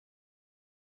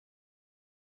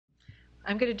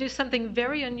I'm going to do something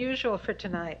very unusual for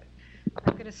tonight.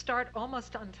 I'm going to start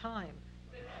almost on time,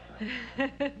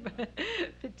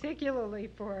 particularly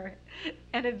for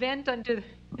an event under,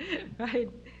 right,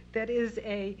 that is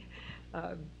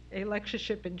um, a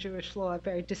lectureship in Jewish law, a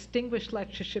very distinguished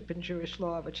lectureship in Jewish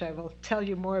law, which I will tell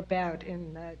you more about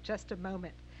in just a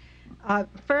moment.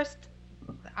 First,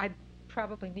 I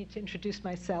probably need to introduce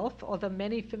myself, although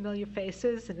many familiar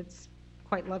faces, and it's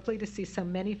quite lovely to see so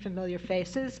many familiar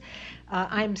faces.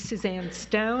 I'm Suzanne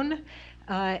Stone,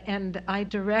 and I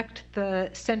direct the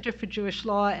Center for Jewish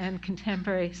Law and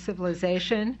Contemporary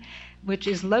Civilization, which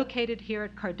is located here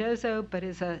at Cardozo, but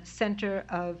is a center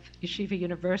of Yeshiva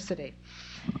University.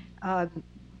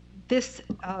 This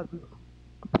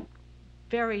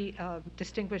very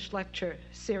distinguished lecture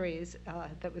series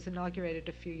that was inaugurated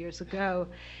a few years ago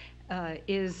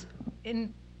is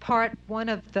in part one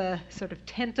of the sort of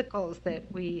tentacles that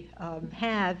we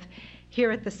have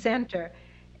here at the center.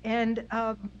 And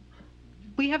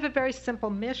we have a very simple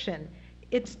mission.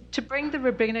 It's to bring the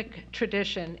rabbinic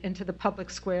tradition into the public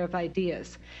square of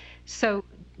ideas. So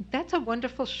that's a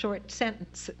wonderful short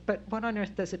sentence, but what on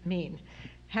earth does it mean?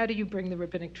 How do you bring the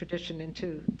rabbinic tradition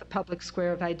into the public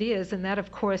square of ideas? And that,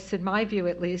 of course, in my view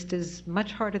at least, is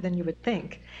much harder than you would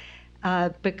think,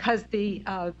 because the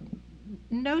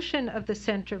notion of the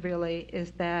center really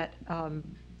is that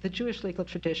the Jewish legal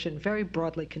tradition, very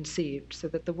broadly conceived, so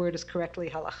that the word is correctly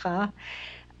halacha,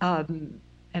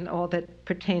 and all that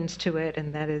pertains to it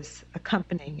and that is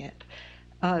accompanying it,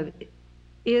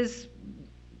 is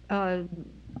a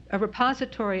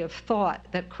repository of thought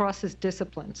that crosses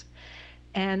disciplines.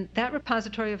 And that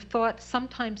repository of thought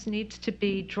sometimes needs to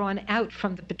be drawn out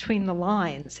from between the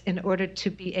lines in order to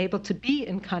be able to be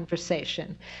in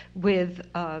conversation with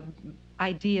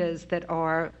ideas that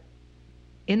are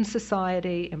in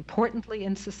society, importantly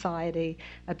in society,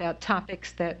 about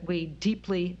topics that we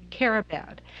deeply care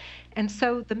about. And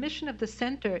so the mission of the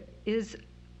center is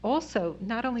also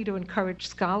not only to encourage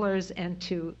scholars and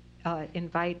to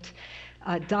invite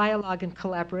dialogue and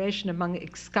collaboration among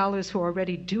scholars who are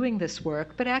already doing this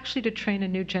work, but actually to train a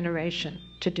new generation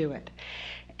to do it.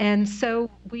 And so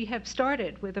we have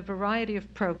started with a variety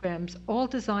of programs, all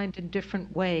designed in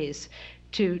different ways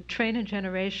to train a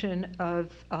generation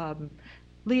of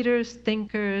leaders,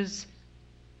 thinkers,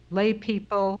 lay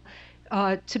people,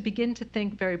 to begin to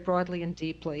think very broadly and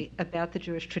deeply about the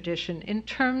Jewish tradition in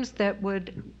terms that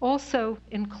would also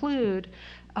include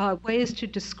ways to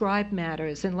describe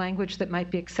matters in language that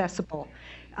might be accessible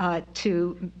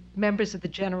to members of the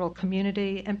general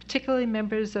community, and particularly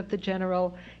members of the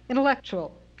general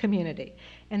intellectual community.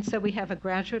 And so we have a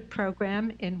graduate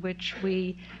program in which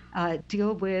we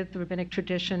deal with the rabbinic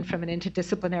tradition from an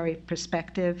interdisciplinary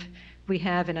perspective. We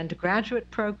have an undergraduate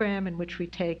program in which we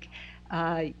take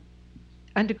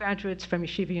undergraduates from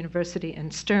Yeshiva University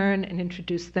and Stern and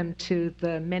introduce them to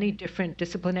the many different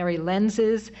disciplinary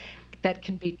lenses that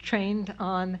can be trained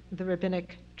on the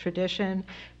rabbinic tradition.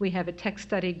 We have a text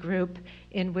study group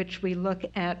in which we look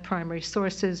at primary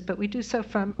sources, but we do so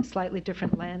from a slightly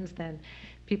different lens than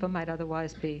people might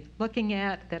otherwise be looking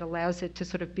at, that allows it to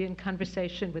sort of be in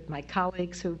conversation with my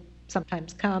colleagues who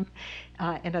sometimes come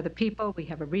and other people. We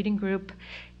have a reading group.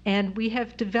 And we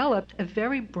have developed a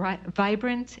very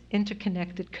vibrant,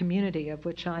 interconnected community of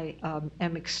which I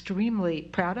am extremely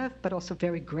proud of, but also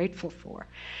very grateful for.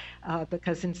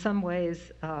 Because in some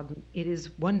ways, it is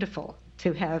wonderful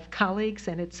to have colleagues,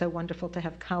 and it's so wonderful to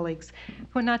have colleagues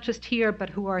who are not just here, but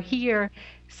who are here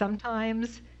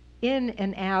sometimes in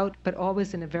and out, but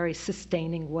always in a very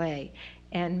sustaining way.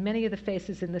 And many of the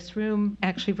faces in this room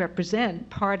actually represent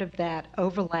part of that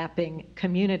overlapping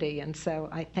community, and so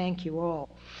I thank you all.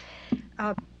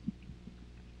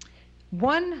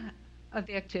 One of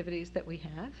the activities that we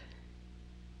have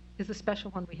is a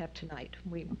special one we have tonight.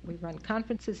 We run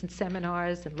conferences and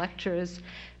seminars and lectures,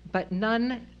 but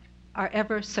none are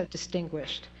ever so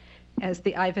distinguished as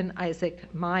the Ivan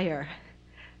Isaac Meyer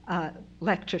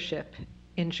lectureship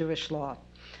in Jewish law.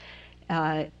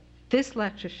 This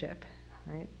lectureship,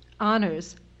 right,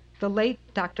 honors the late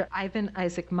Dr. Ivan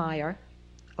Isaac Meyer,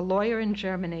 a lawyer in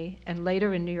Germany and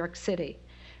later in New York City,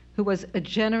 who was a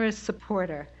generous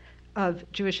supporter of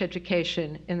Jewish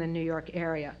education in the New York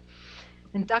area.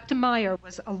 And Dr. Meyer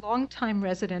was a longtime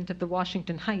resident of the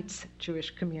Washington Heights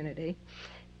Jewish community,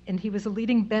 and he was a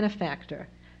leading benefactor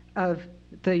of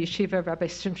the yeshiva of Rabbi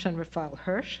Shimshon Raphael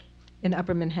Hirsch in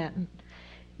Upper Manhattan.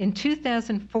 In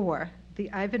 2004,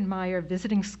 the Ivan Meyer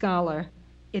Visiting Scholar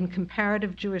in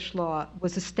Comparative Jewish Law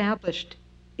was established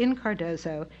in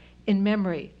Cardozo in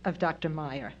memory of Dr.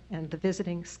 Meyer, and the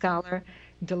visiting scholar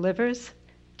delivers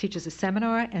teaches a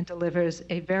seminar and delivers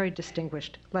a very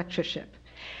distinguished lectureship.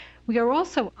 We are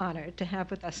also honored to have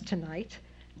with us tonight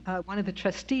one of the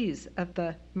trustees of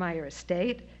the Meyer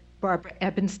estate, Barbara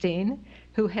Ebenstein,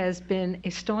 who has been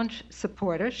a staunch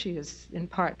supporter. She is in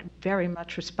part very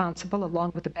much responsible,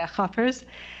 along with the Bechhoffers,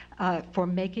 for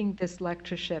making this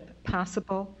lectureship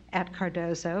possible at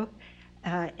Cardozo.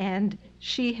 And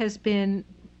she has been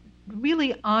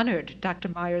really honored Dr.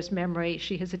 Meyer's memory.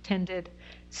 She has attended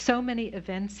so many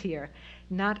events here,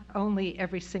 not only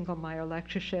every single Meyer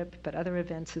lectureship, but other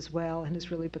events as well, and has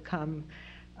really become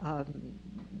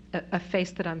a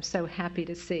face that I'm so happy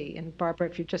to see. And Barbara,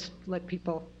 if you just let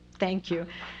people thank you.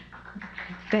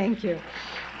 Thank you.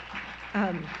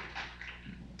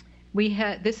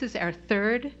 This is our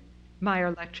third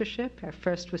Meyer lectureship. Our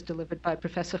first was delivered by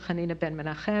Professor Hanina Ben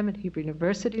Menachem at Hebrew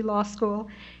University Law School.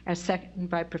 Our second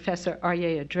by Professor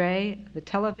Aryeh Adrei of the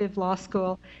Tel Aviv Law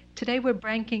School. Today we're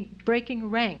breaking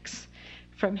ranks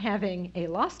from having a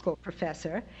law school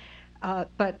professor,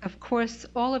 but of course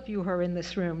all of you who are in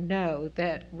this room know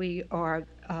that we are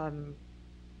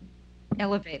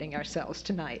elevating ourselves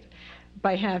tonight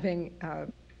by having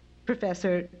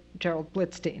Professor Gerald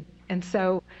Blidstein. And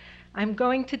so I'm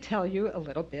going to tell you a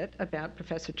little bit about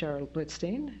Professor Gerald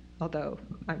Blidstein, although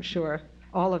I'm sure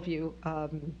all of you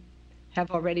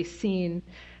have already seen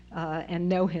and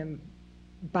know him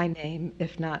by name,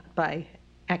 if not by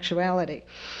actuality.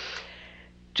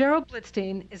 Gerald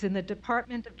Blidstein is in the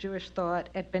Department of Jewish Thought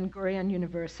at Ben-Gurion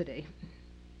University,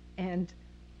 and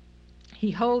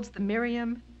he holds the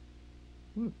Miriam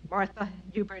Martha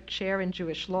Hubert Chair in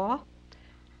Jewish Law,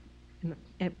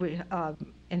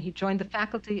 and he joined the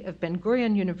faculty of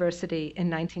Ben-Gurion University in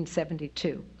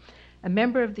 1972. A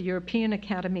member of the European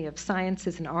Academy of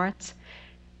Sciences and Arts,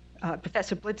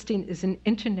 Professor Blidstein is an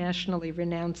internationally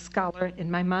renowned scholar in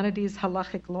Maimonides'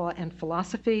 halachic law and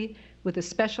philosophy, with a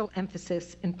special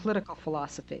emphasis in political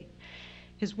philosophy.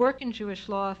 His work in Jewish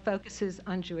law focuses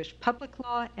on Jewish public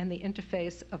law and the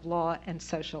interface of law and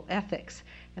social ethics.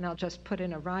 And I'll just put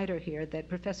in a rider here that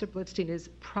Professor Blidstein is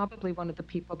probably one of the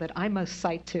people that I most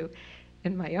cite to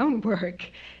in my own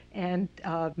work. And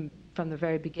from the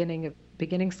very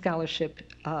beginning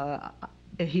scholarship,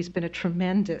 he's been a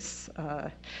tremendous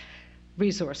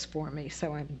resource for me,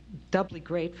 so I'm doubly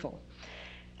grateful.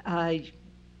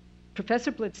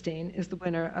 Professor Blidstein is the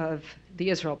winner of the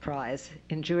Israel Prize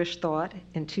in Jewish Thought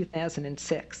in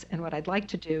 2006. And what I'd like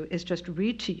to do is just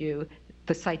read to you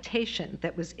the citation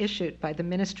that was issued by the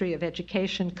Ministry of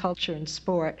Education, Culture, and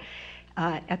Sport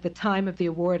at the time of the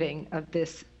awarding of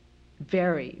this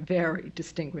very, very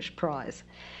distinguished prize.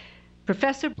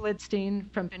 Professor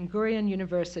Blidstein from Ben-Gurion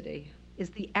University is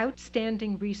the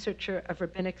outstanding researcher of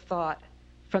rabbinic thought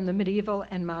from the medieval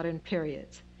and modern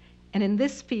periods. And in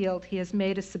this field, he has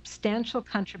made a substantial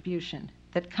contribution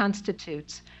that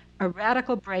constitutes a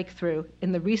radical breakthrough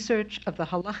in the research of the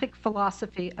halachic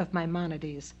philosophy of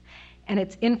Maimonides and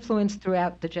its influence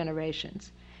throughout the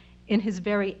generations. In his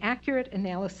very accurate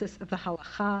analysis of the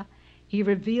halakha, he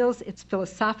reveals its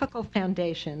philosophical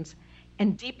foundations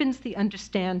and deepens the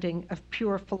understanding of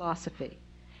pure philosophy.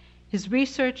 His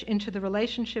research into the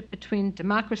relationship between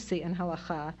democracy and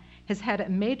halakha has had a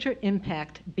major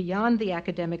impact beyond the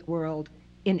academic world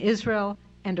in Israel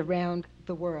and around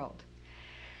the world.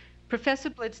 Professor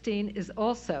Blidstein is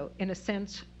also, in a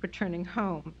sense, returning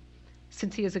home,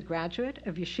 since he is a graduate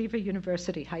of Yeshiva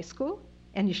University High School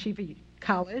and Yeshiva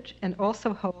College, and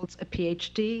also holds a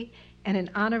PhD and an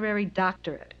honorary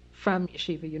doctorate from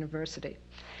Yeshiva University.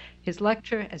 His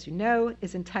lecture, as you know,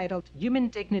 is entitled Human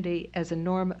Dignity as a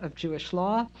Norm of Jewish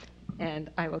Law, and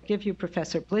I will give you,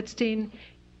 Professor Blidstein,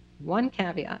 one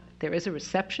caveat: there is a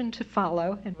reception to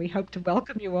follow, and we hope to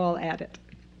welcome you all at it.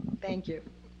 Thank you.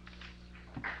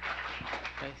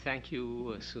 Okay, thank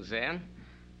you, Suzanne.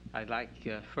 I'd like,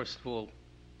 first of all,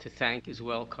 to thank as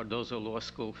well Cardozo Law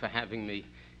School for having me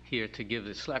here to give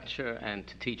this lecture and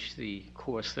to teach the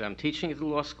course that I'm teaching at the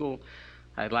law school.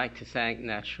 I'd like to thank,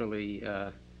 naturally,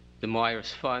 the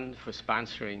Myers Fund for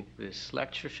sponsoring this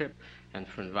lectureship and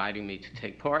for inviting me to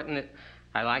take part in it.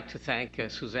 I'd like to thank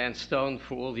Suzanne Stone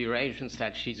for all the arrangements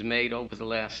that she's made over the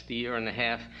last year and a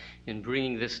half in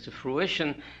bringing this to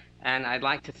fruition. And I'd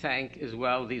like to thank as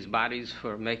well these bodies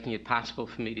for making it possible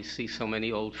for me to see so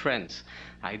many old friends.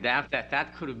 I doubt that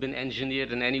that could have been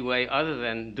engineered in any way other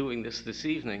than doing this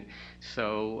evening.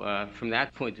 So from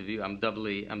that point of view, I'm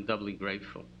doubly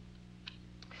grateful.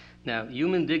 Now,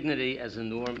 human dignity as a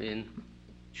norm in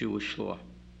Jewish law.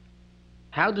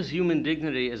 How does human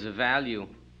dignity as a value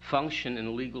function in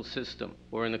a legal system,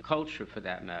 or in a culture for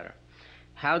that matter?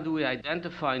 How do we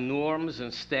identify norms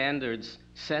and standards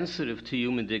sensitive to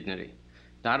human dignity?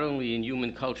 not only in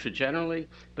human culture generally,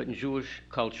 but in Jewish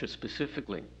culture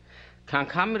specifically.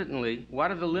 Concomitantly,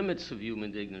 what are the limits of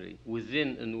human dignity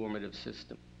within a normative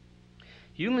system?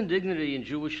 Human dignity in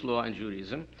Jewish law and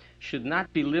Judaism should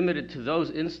not be limited to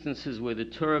those instances where the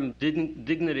term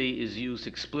dignity is used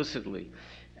explicitly.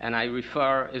 And I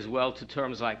refer as well to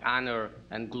terms like honor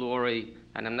and glory,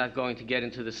 and I'm not going to get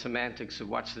into the semantics of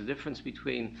what's the difference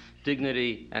between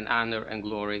dignity and honor and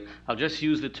glory. I'll just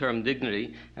use the term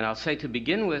dignity, and I'll say to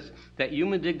begin with that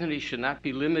human dignity should not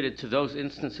be limited to those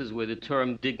instances where the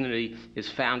term dignity is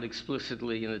found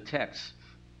explicitly in the text.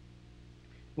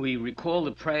 We recall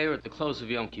the prayer at the close of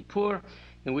Yom Kippur,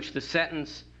 in which the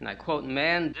sentence, and I quote,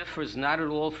 "Man differs not at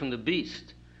all from the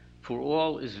beast, for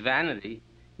all is vanity,"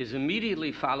 is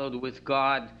immediately followed with,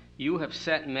 "God, you have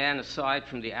set man aside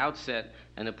from the outset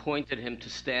and appointed him to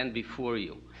stand before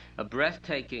you." A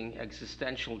breathtaking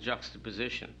existential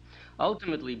juxtaposition.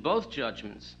 Ultimately, both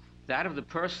judgments, that of the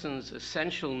person's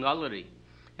essential nullity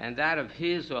and that of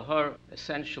his or her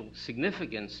essential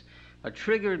significance, are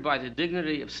triggered by the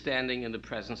dignity of standing in the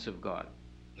presence of God.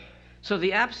 So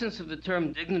the absence of the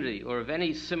term dignity, or of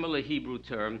any similar Hebrew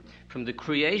term, from the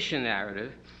creation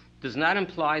narrative does not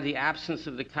imply the absence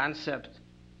of the concept.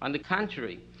 On the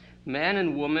contrary, man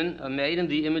and woman are made in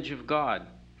the image of God.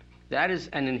 That is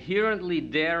an inherently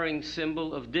daring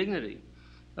symbol of dignity,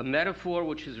 a metaphor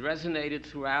which has resonated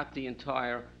throughout the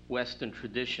entire Western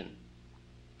tradition.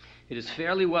 It is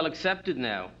fairly well accepted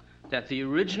now that the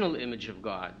original image of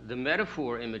God, the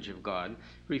metaphor image of God,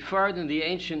 referred in the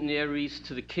ancient Near East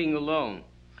to the king alone.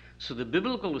 So the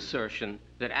biblical assertion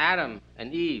that Adam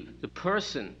and Eve, the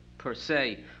person per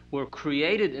se, were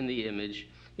created in the image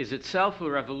is itself a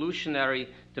revolutionary,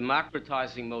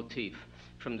 democratizing motif.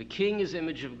 From the king as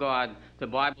image of God, the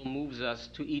Bible moves us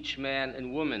to each man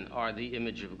and woman are the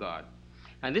image of God.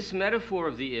 And this metaphor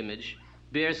of the image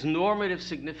bears normative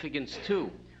significance too,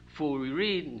 for we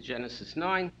read in Genesis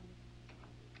 9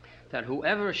 that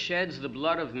whoever sheds the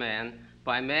blood of man,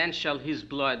 by man shall his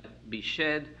blood be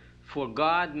shed, for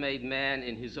God made man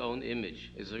in his own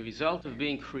image. As a result of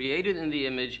being created in the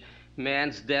image,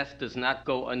 man's death does not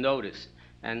go unnoticed,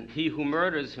 and he who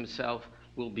murders himself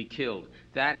will be killed.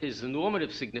 That is the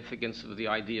normative significance of the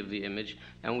idea of the image,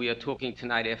 and we are talking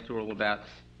tonight, after all, about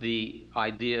the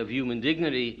idea of human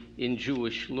dignity in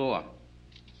Jewish law.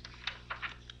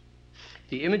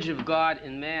 The image of God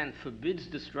in man forbids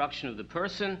destruction of the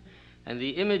person, and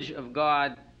the image of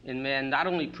God in man not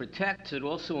only protects, it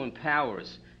also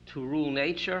empowers to rule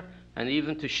nature and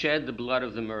even to shed the blood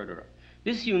of the murderer.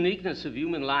 This uniqueness of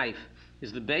human life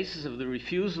is the basis of the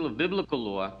refusal of biblical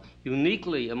law,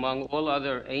 uniquely among all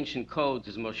other ancient codes,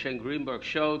 as Moshe Greenberg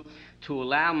showed, to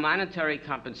allow monetary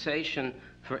compensation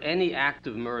for any act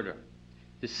of murder.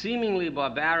 The seemingly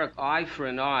barbaric eye for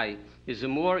an eye is a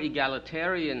more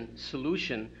egalitarian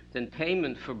solution than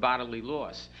payment for bodily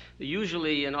loss.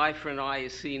 Usually an eye for an eye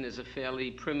is seen as a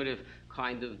fairly primitive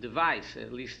kind of device,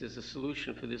 at least as a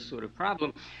solution for this sort of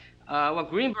problem. What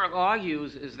Greenberg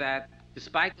argues is that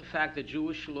despite the fact that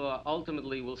Jewish law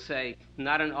ultimately will say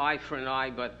not an eye for an eye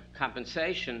but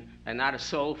compensation, and not a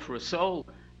soul for a soul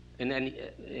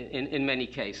in many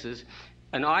cases,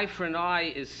 an eye for an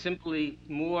eye is simply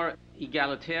more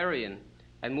egalitarian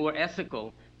and more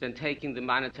ethical than taking the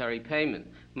monetary payment.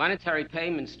 Monetary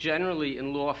payments generally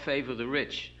in law favor the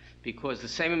rich, because the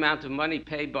same amount of money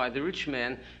paid by the rich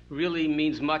man really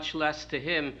means much less to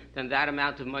him than that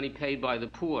amount of money paid by the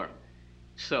poor.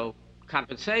 So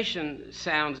compensation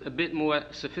sounds a bit more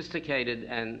sophisticated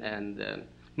and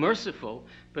merciful,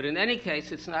 but in any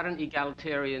case, it's not an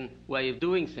egalitarian way of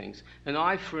doing things. An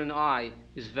eye for an eye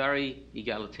is very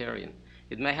egalitarian.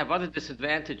 It may have other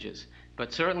disadvantages,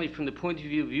 but certainly from the point of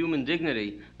view of human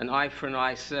dignity, an eye for an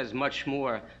eye says much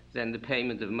more than the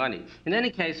payment of money. In any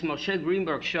case, Moshe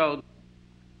Greenberg showed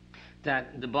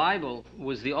that the Bible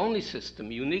was the only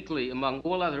system, uniquely among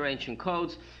all other ancient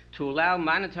codes, to allow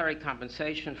monetary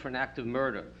compensation for an act of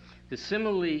murder. The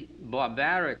seemingly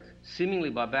barbaric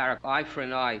eye for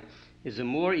an eye is a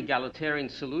more egalitarian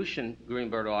solution,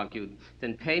 Greenberg argued,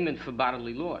 than payment for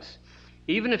bodily loss.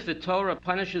 Even if the Torah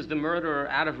punishes the murderer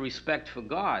out of respect for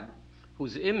God,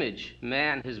 whose image,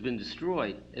 man, has been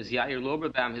destroyed, as Yair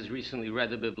Loberbaum has recently read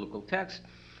the biblical text,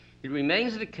 it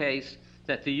remains the case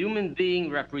that the human being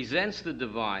represents the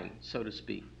divine, so to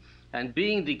speak, and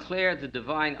being declared the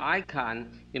divine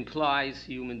icon implies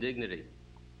human dignity.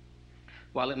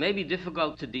 While it may be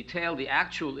difficult to detail the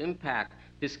actual impact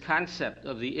this concept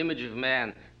of the image of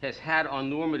man has had on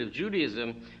normative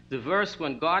Judaism, the verse,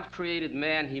 "When God created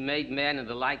man, he made man in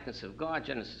the likeness of God,"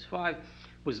 Genesis 5,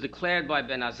 was declared by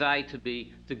Ben Azai to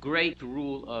be the great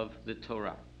rule of the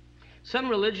Torah. Some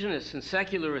religionists and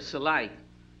secularists alike,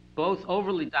 both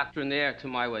overly doctrinaire to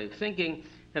my way of thinking,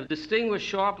 have distinguished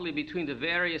sharply between the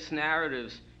various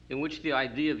narratives in which the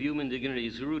idea of human dignity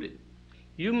is rooted.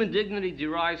 Human dignity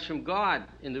derives from God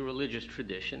in the religious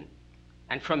tradition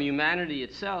and from humanity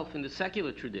itself in the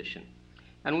secular tradition.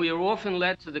 And we are often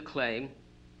led to the claim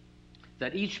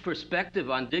that each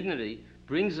perspective on dignity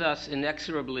brings us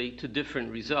inexorably to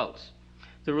different results.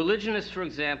 The religionist, for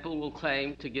example, will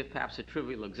claim, to give perhaps a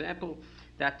trivial example,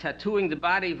 that tattooing the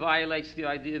body violates the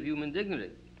idea of human dignity,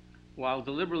 while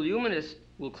the liberal humanist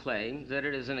will claim that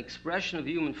it is an expression of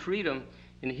human freedom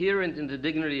inherent in the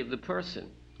dignity of the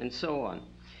person, and so on.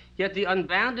 Yet the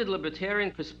unbounded libertarian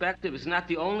perspective is not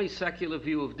the only secular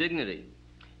view of dignity.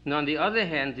 And on the other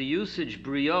hand, the usage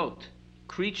briot,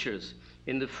 creatures,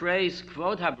 in the phrase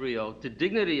kvod habriot, the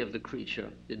dignity of the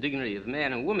creature, the dignity of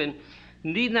man and woman,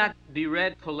 need not be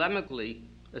read polemically,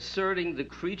 asserting the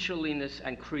creatureliness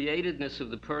and createdness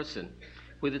of the person,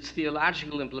 with its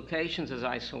theological implications, as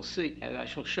I shall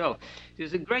show.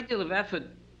 There's a great deal of effort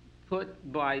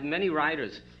put by many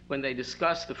writers when they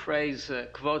discuss the phrase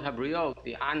kvod habriot,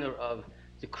 the honor of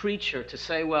the creature, to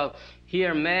say, well,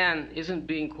 here man isn't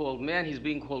being called man, he's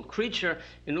being called creature,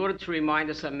 in order to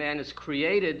remind us that man is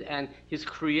created, and his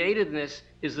createdness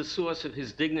is the source of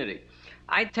his dignity.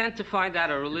 I tend to find that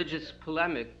a religious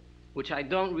polemic, which I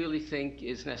don't really think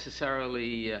is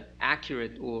necessarily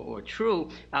accurate or true.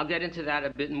 I'll get into that a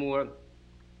bit more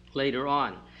later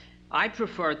on. I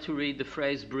prefer to read the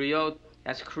phrase briot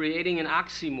as creating an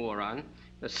oxymoron,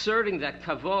 asserting that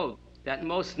kavod, that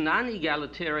most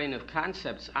non-egalitarian of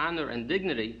concepts, honor and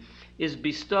dignity, is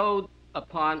bestowed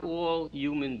upon all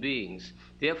human beings.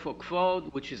 Therefore,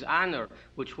 kvod, which is honor,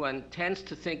 which one tends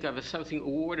to think of as something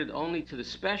awarded only to the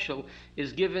special,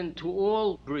 is given to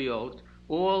all briot,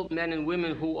 all men and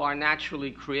women who are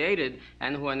naturally created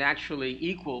and who are naturally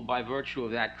equal by virtue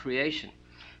of that creation.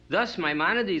 Thus,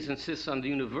 Maimonides insists on the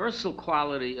universal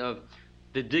quality of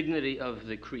the dignity of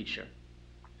the creature,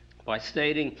 by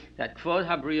stating that kvod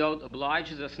habriot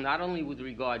obliges us not only with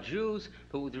regard Jews,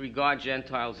 but with regard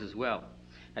Gentiles as well.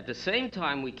 At the same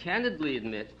time, we candidly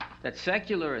admit that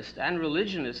secularists and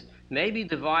religionists may be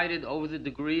divided over the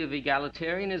degree of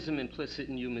egalitarianism implicit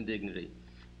in human dignity.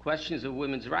 Questions of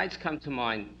women's rights come to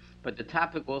mind, but the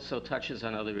topic also touches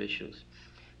on other issues.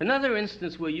 Another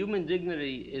instance where human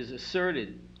dignity is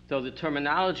asserted, though the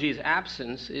terminology is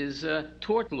absent, is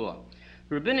tort law.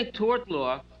 Rabbinic tort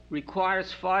law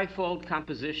requires fivefold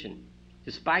composition.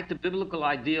 Despite the biblical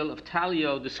ideal of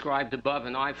talio described above,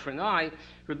 an eye for an eye,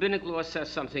 rabbinic law says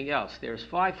something else. There's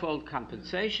fivefold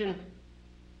compensation,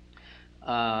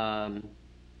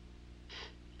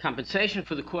 compensation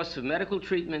for the cost of medical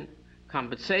treatment,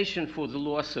 compensation for the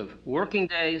loss of working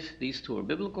days, these two are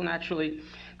biblical naturally,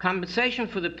 compensation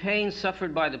for the pain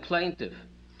suffered by the plaintiff,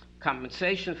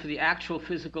 compensation for the actual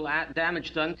physical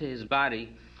damage done to his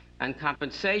body, and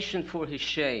compensation for his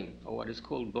shame, or what is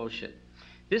called boshet.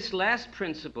 This last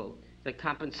principle, that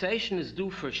compensation is due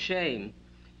for shame,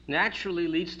 naturally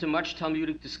leads to much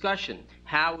Talmudic discussion.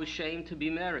 How is shame to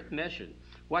be measured?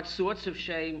 What sorts of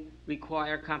shame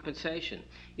require compensation?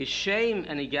 Is shame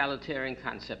an egalitarian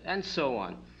concept? And so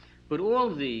on. But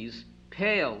all these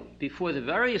pale before the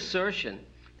very assertion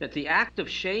that the act of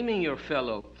shaming your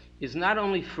fellow is not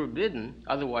only forbidden,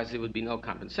 otherwise there would be no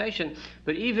compensation,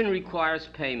 but even requires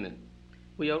payment.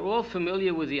 We are all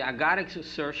familiar with the Agadic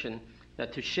assertion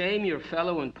that to shame your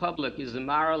fellow in public is the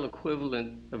moral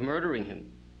equivalent of murdering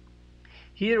him.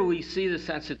 Here we see the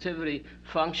sensitivity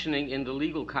functioning in the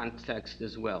legal context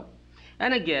as well.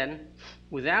 And again,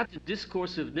 without the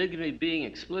discourse of dignity being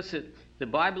explicit, the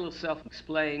Bible itself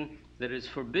explains that it is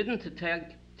forbidden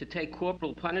to take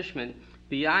corporal punishment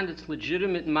beyond its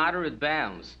legitimate moderate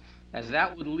bounds, as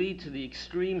that would lead to the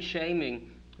extreme shaming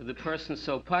of the person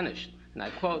so punished. And I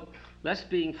quote, "Lest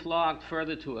being flogged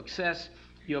further to excess,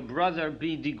 your brother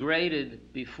be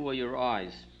degraded before your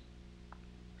eyes."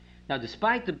 Now,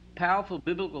 despite the powerful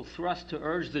biblical thrust to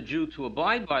urge the Jew to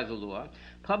abide by the law,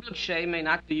 public shame may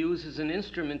not be used as an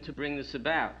instrument to bring this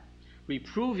about.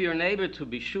 Reprove your neighbor, to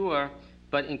be sure,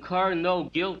 but incur no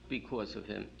guilt because of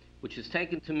him, which is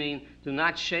taken to mean do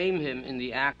not shame him in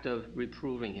the act of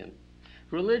reproving him.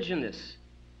 Religionists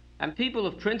and people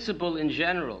of principle in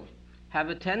general have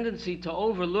a tendency to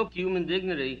overlook human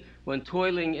dignity when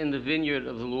toiling in the vineyard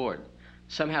of the Lord.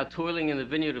 Somehow toiling in the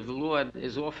vineyard of the Lord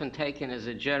is often taken as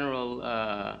a general,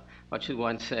 what should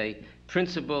one say,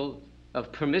 principle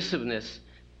of permissiveness,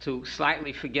 to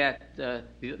slightly forget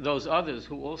those others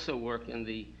who also work in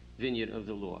the vineyard of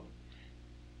the Lord.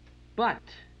 But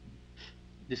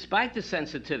despite the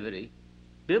sensitivity,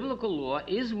 biblical law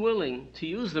is willing to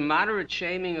use the moderate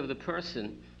shaming of the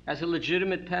person as a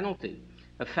legitimate penalty,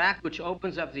 a fact which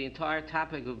opens up the entire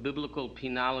topic of biblical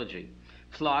penology.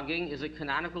 Flogging is a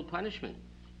canonical punishment,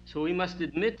 so we must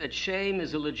admit that shame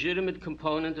is a legitimate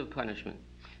component of punishment.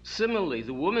 Similarly,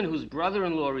 the woman whose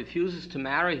brother-in-law refuses to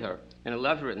marry her in a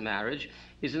levirate marriage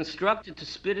is instructed to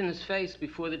spit in his face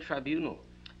before the tribunal.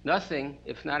 Nothing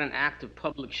if not an act of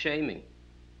public shaming.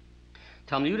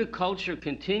 Talmudic culture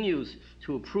continues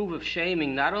to approve of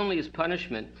shaming not only as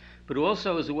punishment, but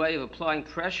also as a way of applying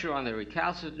pressure on the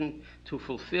recalcitrant to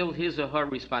fulfill his or her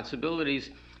responsibilities,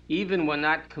 even when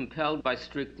not compelled by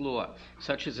strict law,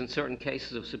 such as in certain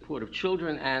cases of support of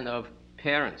children and of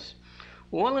parents.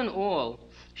 All in all,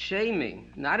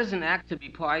 shaming, not as an act to be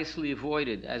piously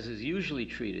avoided, as is usually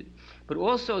treated, but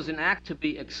also as an act to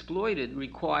be exploited,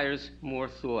 requires more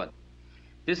thought.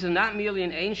 This is not merely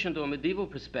an ancient or medieval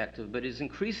perspective, but is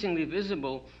increasingly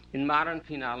visible in modern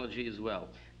penology as well.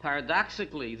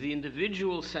 Paradoxically, the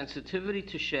individual sensitivity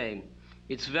to shame,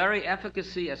 its very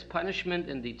efficacy as punishment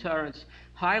and deterrence,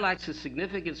 highlights the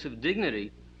significance of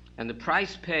dignity and the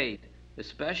price paid,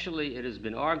 especially, it has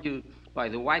been argued, by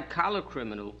the white-collar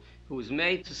criminal who is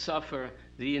made to suffer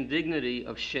the indignity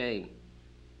of shame.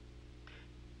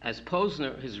 As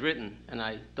Posner has written, and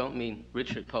I don't mean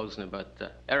Richard Posner, but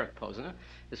Eric Posner,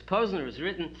 as Posner has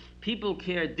written, people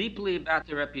care deeply about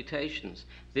their reputations.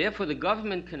 Therefore, the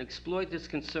government can exploit this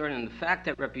concern and the fact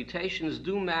that reputations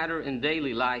do matter in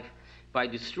daily life by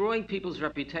destroying people's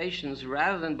reputations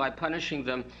rather than by punishing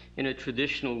them in a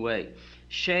traditional way.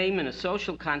 Shame in a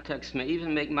social context may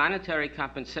even make monetary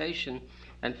compensation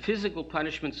and physical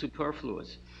punishment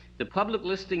superfluous. The public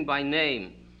listing by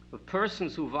name of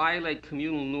persons who violate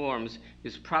communal norms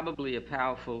is probably a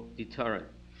powerful deterrent.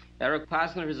 Eric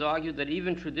Posner has argued that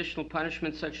even traditional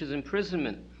punishments such as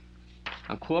imprisonment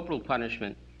and corporal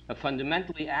punishment are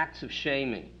fundamentally acts of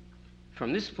shaming.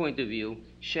 From this point of view,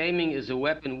 shaming is a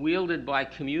weapon wielded by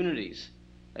communities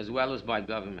as well as by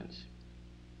governments.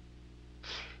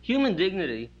 Human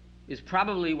dignity is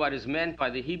probably what is meant by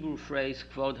the Hebrew phrase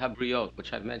kvod habriot,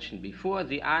 which I've mentioned before,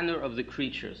 the honor of the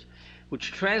creatures,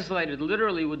 which translated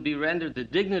literally would be rendered the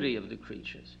dignity of the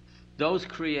creatures, those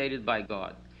created by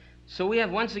God. So we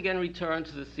have once again returned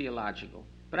to the theological.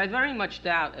 But I very much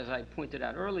doubt, as I pointed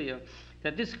out earlier,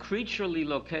 that this creaturely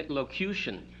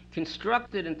locution,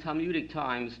 constructed in Talmudic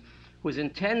times, was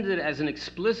intended as an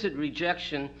explicit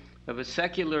rejection of a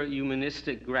secular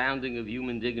humanistic grounding of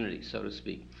human dignity, so to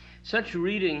speak. Such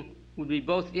reading would be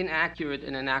both inaccurate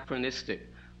and anachronistic.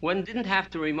 One didn't have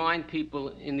to remind people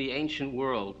in the ancient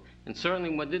world, and certainly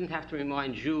one didn't have to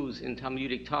remind Jews in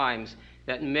Talmudic times,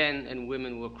 that men and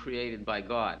women were created by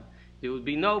God. There would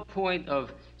be no point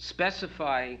of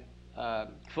specifying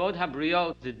kvod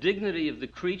habriot, the dignity of the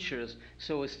creatures,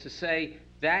 so as to say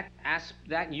that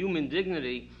human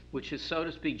dignity, which is, so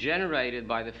to speak, generated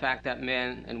by the fact that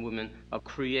men and women are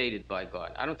created by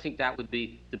God. I don't think that would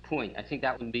be the point. I think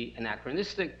that would be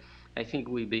anachronistic. I think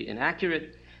it would be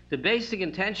inaccurate. The basic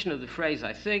intention of the phrase,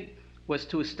 I think, was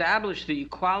to establish the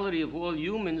equality of all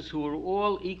humans who are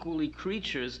all equally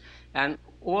creatures and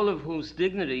all of whose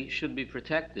dignity should be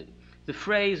protected. The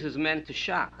phrase is meant to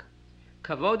shock.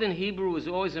 Kavod in Hebrew is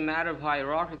always a matter of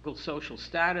hierarchical social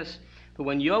status, but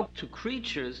when yoked to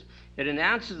creatures, it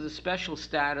announces the special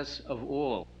status of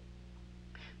all.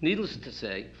 Needless to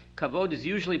say, kavod is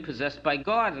usually possessed by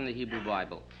God in the Hebrew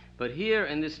Bible, but here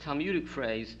in this Talmudic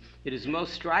phrase, it is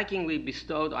most strikingly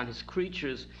bestowed on his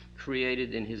creatures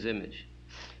created in his image.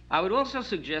 I would also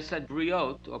suggest that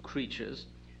briot, or creatures,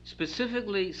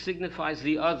 specifically signifies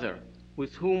the other,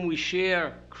 with whom we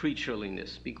share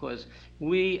creatureliness, because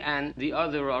we and the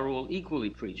other are all equally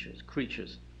creatures.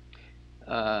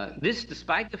 This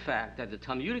despite the fact that the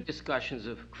Talmudic discussions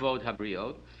of kvod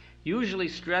habriot usually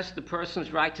stress the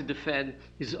person's right to defend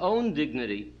his own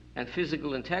dignity and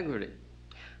physical integrity.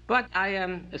 But I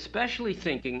am especially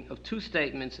thinking of two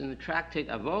statements in the tractate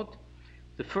Avot.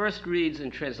 The first reads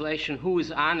in translation, who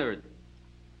is honored?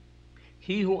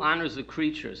 He who honors the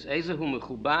creatures. Ezehu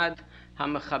mechubad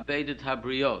hamechabedet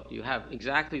habriot. You have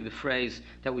exactly the phrase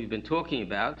that we've been talking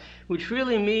about, which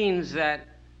really means that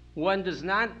one does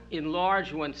not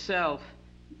enlarge oneself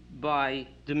by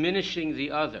diminishing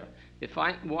the other. If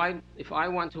I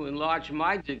want to enlarge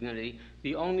my dignity,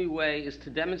 the only way is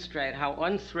to demonstrate how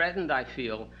unthreatened I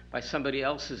feel by somebody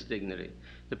else's dignity.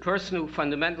 The person who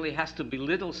fundamentally has to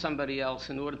belittle somebody else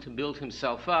in order to build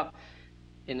himself up,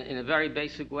 in a very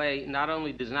basic way, not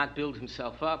only does not build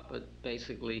himself up, but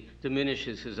basically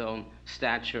diminishes his own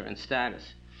stature and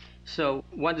status. So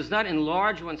one does not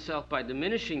enlarge oneself by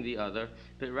diminishing the other,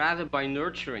 but rather by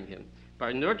nurturing him.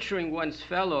 By nurturing one's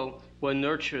fellow, one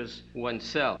nurtures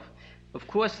oneself. Of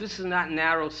course, this is not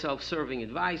narrow, self-serving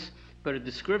advice, but a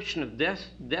description of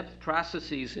depth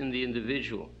processes in the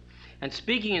individual. And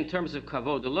speaking in terms of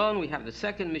kavod alone, we have the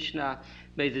second Mishnah,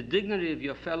 may the dignity of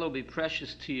your fellow be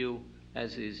precious to you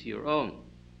as is your own.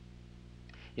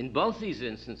 In both these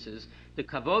instances, the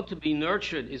kavod to be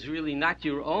nurtured is really not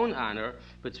your own honor,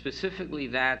 but specifically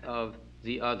that of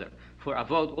the other. For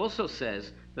Avod also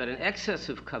says that an excess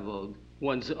of kavod,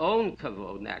 one's own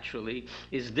kavod naturally,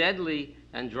 is deadly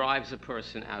and drives a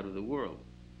person out of the world.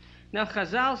 Now,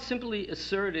 Chazal simply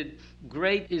asserted,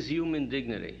 great is human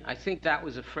dignity. I think that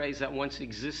was a phrase that once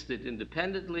existed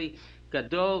independently.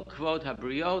 Gadol kvod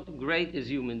habriot, great is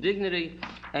human dignity,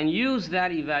 and used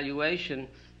that evaluation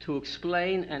to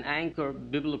explain and anchor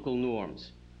biblical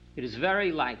norms. It is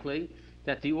very likely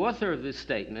that the author of this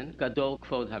statement, Gadol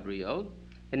kvod habriot,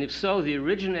 and if so, the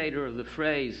originator of the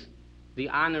phrase, the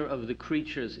honor of the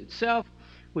creatures itself,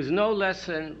 was no less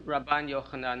than Rabban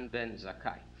Yochanan ben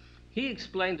Zakkai. He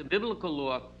explained the biblical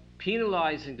law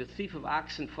penalizing the thief of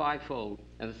oxen fivefold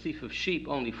and the thief of sheep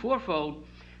only fourfold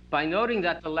by noting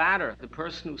that the latter, the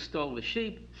person who stole the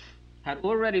sheep, had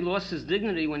already lost his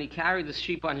dignity when he carried the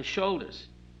sheep on his shoulders,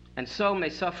 and so may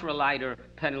suffer a lighter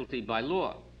penalty by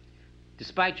law.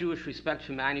 Despite Jewish respect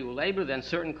for manual labor, then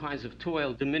certain kinds of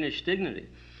toil diminish dignity.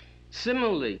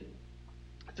 Similarly,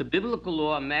 the biblical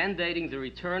law mandating the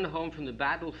return home from the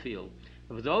battlefield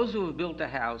of those who have built a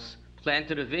house,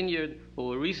 planted a vineyard, or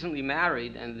were recently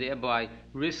married and thereby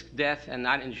risked death and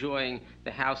not enjoying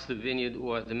the house, the vineyard,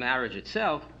 or the marriage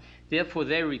itself, therefore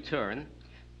they return.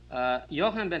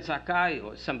 Yochanan ben Zakkai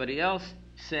or somebody else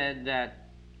said that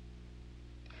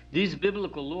these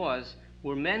biblical laws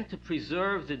were meant to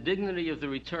preserve the dignity of the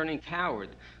returning coward.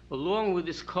 Along with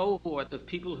this cohort of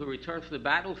people who returned from the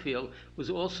battlefield was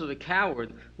also the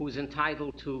coward who was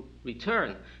entitled to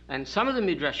return. And some of the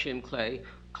Midrashim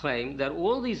claim that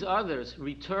all these others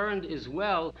returned as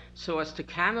well so as to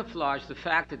camouflage the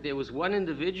fact that there was one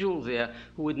individual there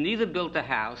who had neither built a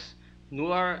house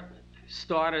nor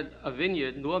started a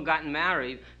vineyard nor gotten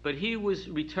married, but he was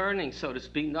returning, so to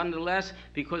speak, nonetheless,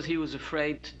 because he was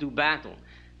afraid to do battle.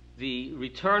 The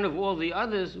return of all the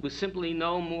others was simply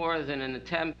no more than an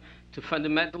attempt to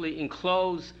fundamentally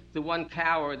enclose the one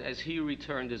coward as he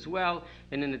returned as well,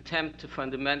 in an attempt to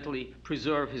fundamentally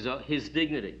preserve his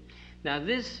dignity. Now,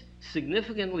 this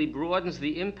significantly broadens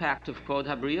the impact of Kvod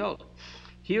Habriot.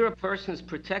 Here, a person is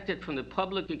protected from the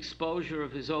public exposure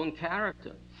of his own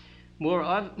character.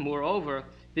 Moreover,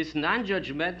 this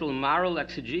non-judgmental moral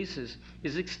exegesis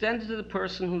is extended to the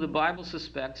person whom the Bible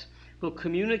suspects will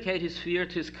communicate his fear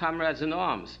to his comrades in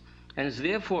arms, and is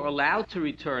therefore allowed to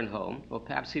return home, or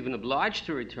perhaps even obliged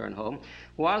to return home,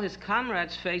 while his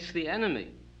comrades face the enemy.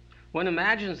 One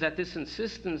imagines that this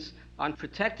insistence on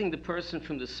protecting the person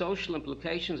from the social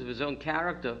implications of his own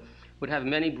character would have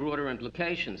many broader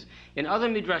implications. In other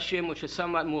midrashim, which are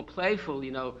somewhat more playful,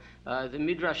 the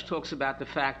midrash talks about the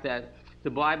fact that the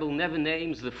Bible never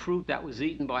names the fruit that was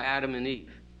eaten by Adam and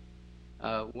Eve.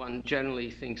 One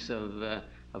generally thinks of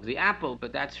the apple,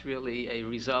 but that's really a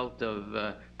result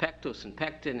of pectus and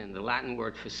pectin, and the Latin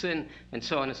word for sin, and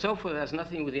so on and so forth. It has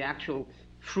nothing with the actual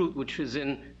fruit which was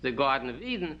in the Garden of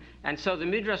Eden. And so the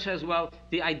Midrash says, well,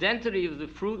 the identity of the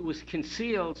fruit was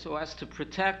concealed so as to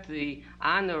protect the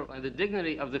honor and the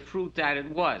dignity of the fruit that it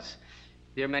was.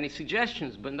 There are many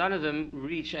suggestions, but none of them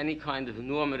reach any kind of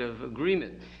normative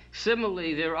agreement.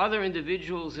 Similarly, there are other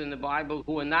individuals in the Bible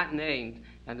who are not named,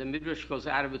 and the Midrash goes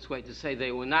out of its way to say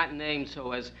they were not named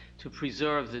so as to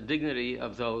preserve the dignity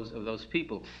of those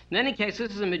people. In any case,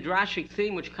 this is a midrashic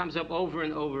theme which comes up over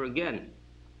and over again.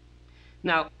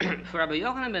 Now, for Rabbi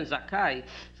Yochanan ben Zakkai,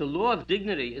 the law of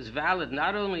dignity is valid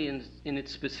not only in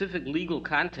its specific legal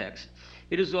context,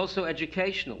 it is also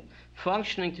educational,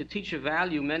 functioning to teach a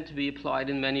value meant to be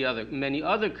applied in many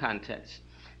other contexts.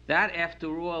 That,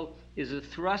 after all, is the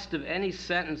thrust of any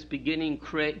sentence beginning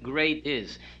great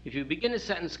is. If you begin a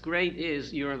sentence great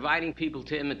is, you're inviting people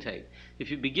to imitate. If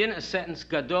you begin a sentence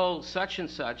gadol such and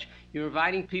such, you're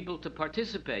inviting people to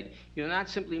participate. You're not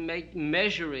simply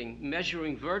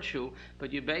measuring virtue,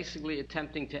 but you're basically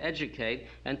attempting to educate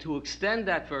and to extend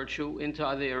that virtue into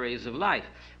other areas of life,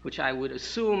 which I would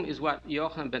assume is what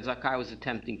Yochanan ben Zakkai was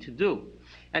attempting to do.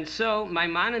 And so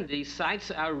Maimonides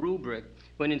cites our rubric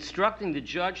when instructing the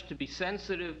judge to be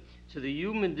sensitive to the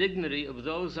human dignity of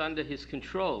those under his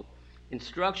control,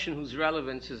 instruction whose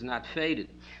relevance is not faded.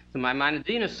 The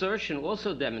Maimonidean assertion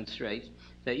also demonstrates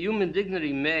that human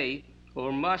dignity may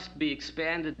or must be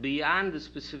expanded beyond the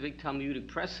specific Talmudic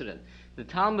precedent. The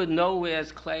Talmud nowhere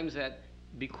claims that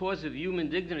because of human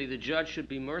dignity, the judge should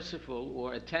be merciful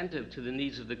or attentive to the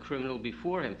needs of the criminal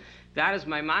before him. That is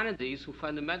Maimonides, who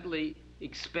fundamentally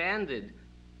expanded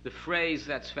the phrase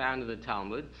that's found in the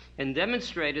Talmud and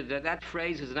demonstrated that that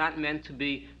phrase is not meant to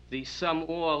be the sum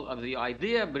all of the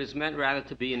idea, but is meant rather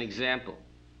to be an example.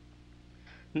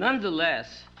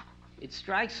 Nonetheless, it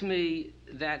strikes me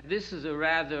that this is a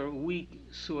rather weak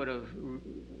sort of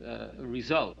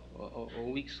result, or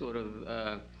weak sort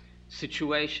of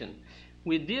situation.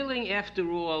 We're dealing, after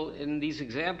all, in these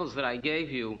examples that I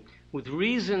gave you, with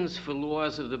reasons for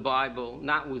laws of the Bible,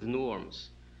 not with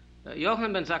norms.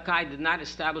 Yochanan ben Zakkai did not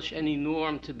establish any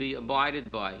norm to be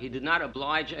abided by. He did not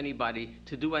oblige anybody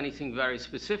to do anything very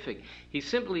specific. He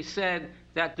simply said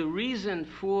that the reason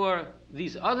for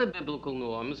these other biblical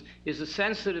norms is a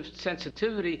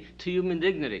sensitivity to human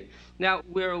dignity. Now,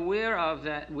 we're aware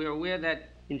that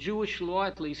in Jewish law,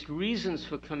 at least, reasons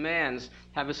for commands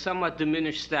have a somewhat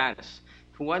diminished status.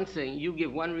 For one thing, you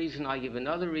give one reason, I give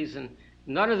another reason.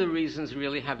 None of the reasons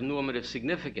really have normative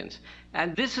significance.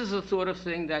 And this is the sort of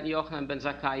thing that Yochanan ben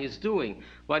Zakkai is doing.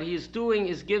 What he is doing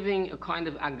is giving a kind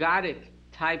of agadic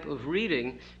type of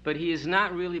reading, but he is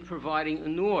not really providing a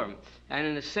norm. And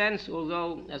in a sense,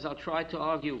 although, as I'll try to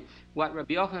argue, what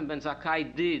Rabbi Yochanan ben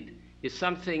Zakkai did is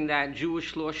something that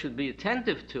Jewish law should be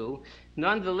attentive to,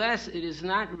 nonetheless, it is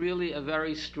not really a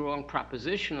very strong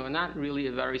proposition, or not really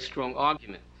a very strong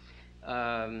argument.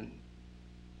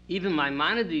 Even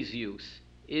Maimonides' use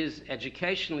is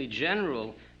educationally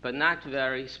general, but not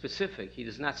very specific. He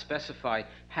does not specify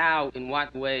how, in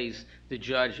what ways, the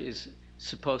judge is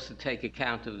supposed to take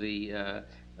account of the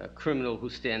criminal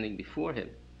who's standing before him.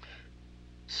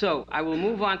 So I will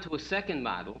move on to a second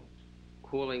model,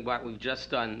 calling what we've just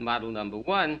done model number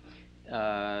one,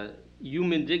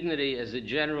 human dignity as a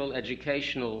general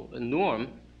educational norm.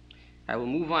 I will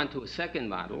move on to a second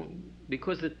model,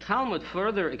 because the Talmud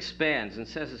further expands and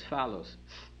says as follows: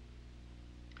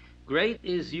 great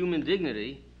is human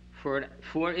dignity,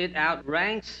 for it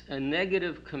outranks a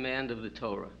negative command of the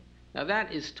Torah. Now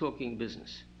that is talking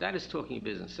business. That is talking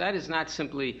business. That is not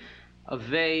simply a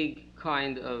vague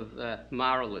kind of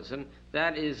moralism.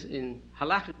 That is, in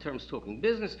halakhic terms, talking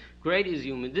business. Great is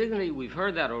human dignity. We've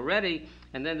heard that already.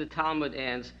 And then the Talmud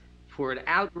ends, for it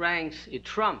outranks, it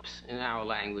trumps, in our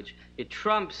language, it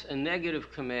trumps a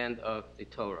negative command of the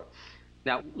Torah.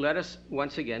 Now, let us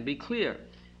once again be clear.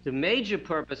 The major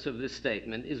purpose of this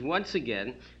statement is once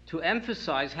again to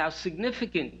emphasize how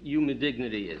significant human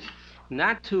dignity is,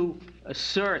 not to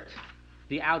assert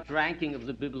the outranking of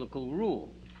the biblical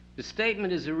rule. The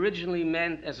statement is originally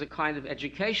meant as a kind of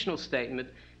educational statement.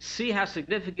 See how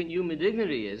significant human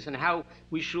dignity is and how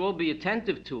we should all be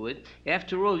attentive to it.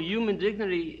 After all, human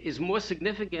dignity is more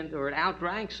significant, or it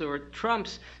outranks, or it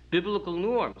trumps biblical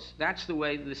norms. That's the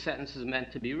way the sentence is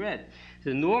meant to be read.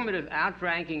 The normative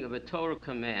outranking of a Torah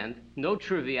command, no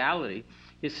triviality,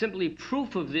 is simply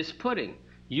proof of this pudding.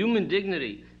 Human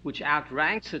dignity, which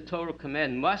outranks a Torah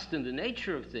command, must, in the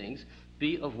nature of things,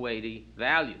 be of weighty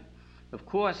value. Of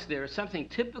course, there is something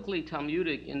typically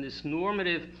Talmudic in this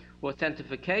normative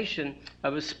authentication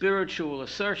of a spiritual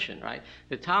assertion, right?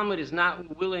 The Talmud is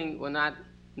not willing, or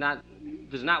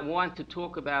does not want to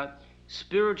talk about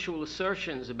spiritual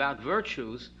assertions about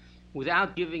virtues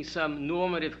without giving some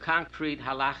normative, concrete,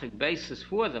 halachic basis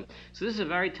for them. So this is a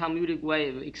very Talmudic way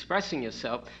of expressing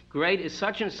yourself. Great is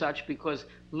such and such because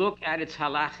look at its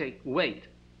halachic weight.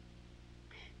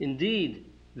 Indeed,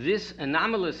 this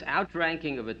anomalous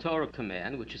outranking of a Torah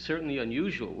command, which is certainly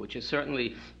unusual, which is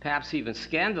certainly perhaps even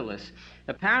scandalous,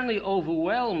 apparently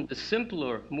overwhelmed the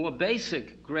simpler, more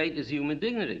basic great is human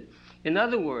dignity. In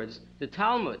other words, the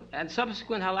Talmud, and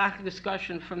subsequent halachic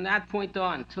discussion from that point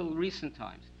on till recent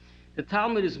times, the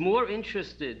Talmud is more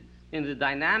interested in the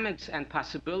dynamics and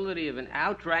possibility of an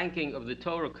outranking of the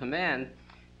Torah command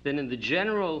than in the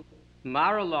general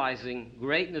moralizing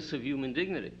greatness of human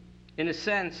dignity. In a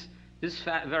sense, this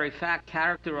very fact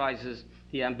characterizes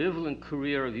the ambivalent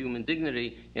career of human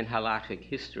dignity in halachic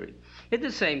history. At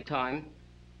the same time,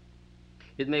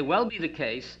 it may well be the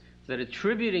case that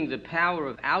attributing the power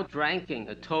of outranking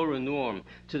a Torah norm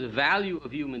to the value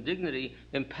of human dignity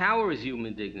empowers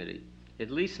human dignity, at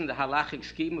least in the halachic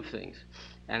scheme of things.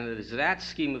 And it is that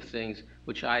scheme of things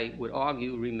which I would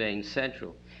argue remains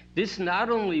central. This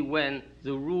not only when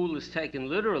the rule is taken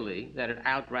literally, that it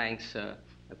outranks a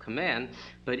command,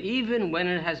 but even when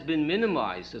it has been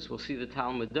minimized, as we'll see the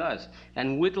Talmud does,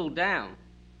 and whittled down.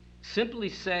 Simply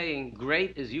saying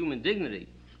great is human dignity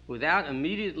without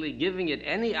immediately giving it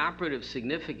any operative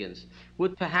significance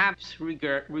would perhaps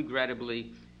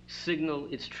regrettably signal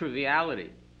its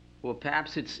triviality, or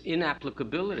perhaps its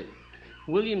inapplicability.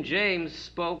 William James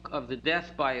spoke of the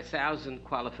death by 1,000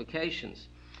 qualifications.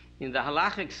 In the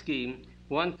halachic scheme,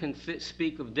 one can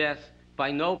speak of death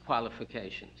by no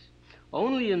qualifications.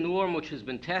 Only a norm which has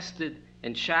been tested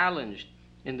and challenged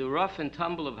in the rough and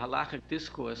tumble of halachic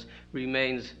discourse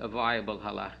remains a viable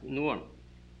halachic norm,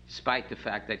 despite the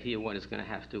fact that here one is going to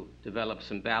have to develop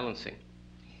some balancing.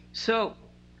 So,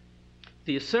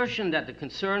 the assertion that the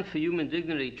concern for human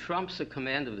dignity trumps the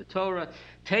command of the Torah,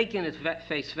 taken at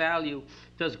face value,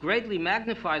 does greatly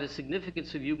magnify the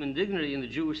significance of human dignity in the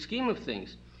Jewish scheme of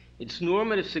things. Its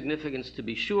normative significance, to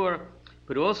be sure,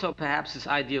 but also perhaps its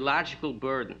ideological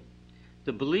burden.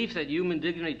 The belief that human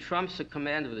dignity trumps the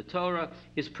command of the Torah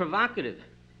is provocative,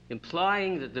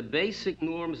 implying that the basic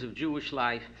norms of Jewish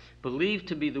life, believed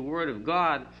to be the Word of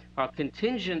God, are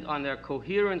contingent on their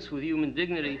coherence with human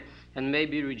dignity and may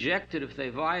be rejected if they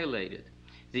violate it.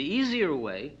 The easier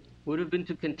way would have been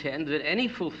to contend that any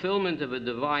fulfillment of a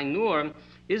divine norm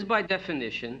is by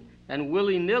definition and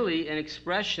willy-nilly an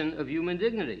expression of human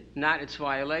dignity, not its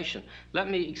violation. Let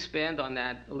me expand on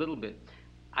that a little bit.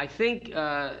 I think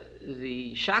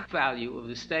the shock value of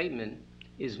the statement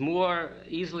is more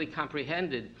easily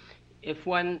comprehended if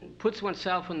one puts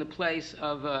oneself in the place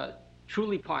of a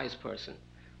truly pious person,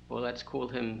 or let's call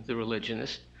him the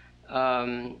religionist,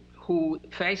 who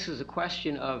faces a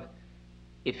question of,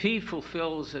 if he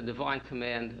fulfills a divine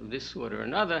command of this sort or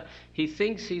another, he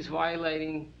thinks he's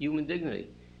violating human dignity,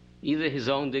 either his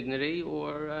own dignity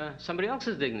or somebody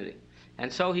else's dignity.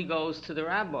 And so he goes to the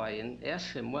rabbi and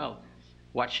asks him, well,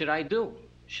 what should I do?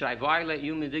 Should I violate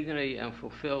human dignity and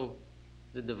fulfill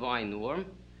the divine norm?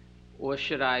 Or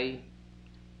should I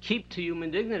keep to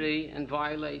human dignity and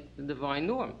violate the divine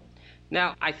norm?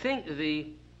 Now, I think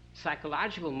the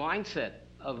psychological mindset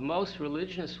of most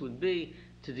religionists would be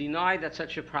to deny that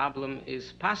such a problem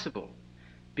is possible,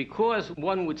 because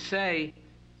one would say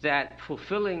that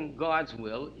fulfilling God's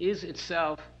will is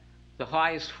itself the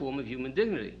highest form of human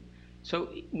dignity. So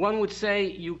one would say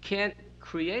you can't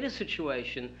create a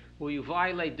situation where you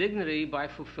violate dignity by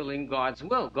fulfilling God's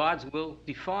will. God's will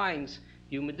defines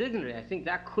human dignity. I think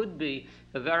that could be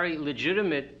a very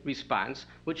legitimate response,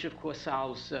 which of course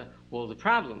solves all the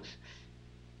problems.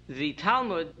 The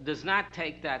Talmud does not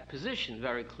take that position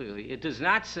very clearly. It does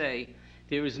not say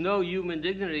there is no human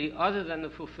dignity other than the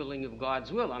fulfilling of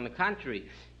God's will. On the contrary,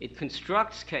 it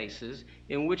constructs cases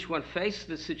in which one faces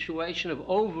the situation of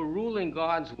overruling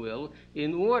God's will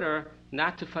in order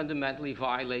not to fundamentally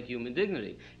violate human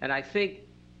dignity. And I think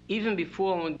even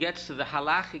before one gets to the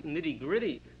halachic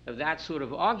nitty-gritty of that sort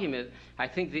of argument, I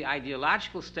think the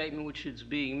ideological statement which is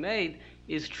being made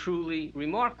is truly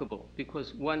remarkable,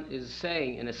 because one is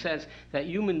saying, in a sense, that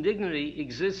human dignity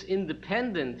exists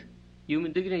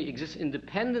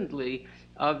independently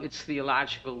of its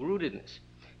theological rootedness.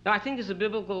 Now, I think there's a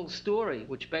biblical story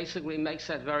which basically makes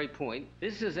that very point.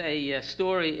 This is a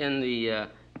story in the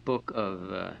book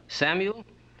of Samuel.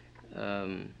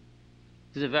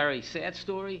 This is a very sad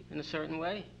story in a certain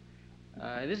way.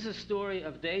 This is a story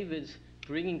of David's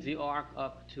bringing the ark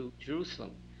up to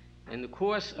Jerusalem. In the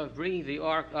course of bringing the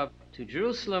ark up to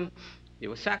Jerusalem, there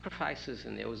were sacrifices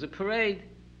and there was a parade.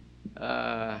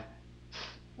 And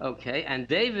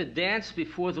David danced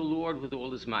before the Lord with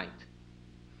all his might.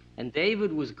 And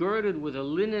David was girded with a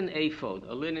linen ephod,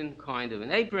 a linen kind of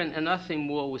an apron, and nothing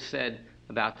more was said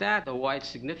about that, or why it's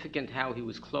significant how he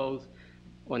was clothed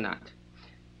or not.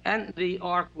 And the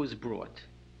ark was brought.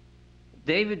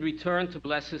 David returned to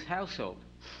bless his household.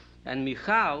 And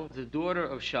Michal, the daughter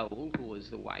of Shaul, who was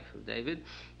the wife of David,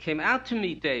 came out to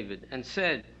meet David and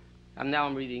said,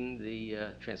 I'm reading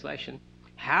the translation,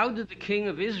 how did the king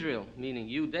of Israel, meaning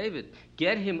you, David,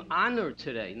 get him honor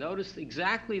today? Notice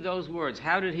exactly those words.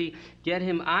 How did he get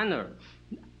him honor?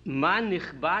 Man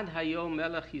nichbad hayom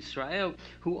melech Yisrael,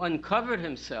 who uncovered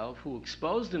himself, who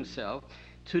exposed himself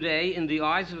today in the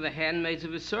eyes of the handmaids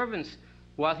of his servants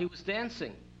while he was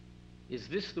dancing. Is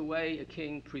this the way a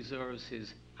king preserves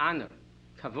his honor,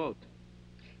 kavod?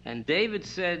 And David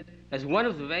said, as one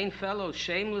of the vain fellows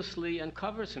shamelessly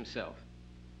uncovers himself.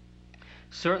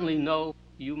 Certainly no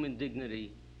human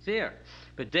dignity there.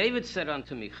 But David said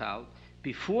unto Michal,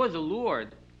 before the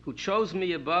Lord, who chose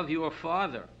me above your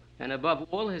father and above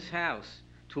all his house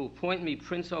to appoint me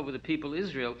prince over the people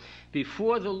Israel,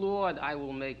 before the Lord I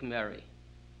will make merry.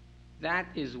 That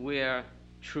is where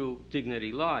true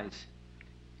dignity lies.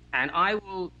 And I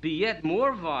will be yet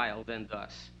more vile than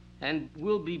thus, and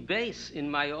will be base in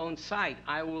my own sight.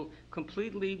 I will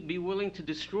completely be willing to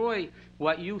destroy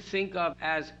what you think of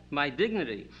as my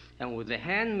dignity. And with the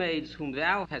handmaids whom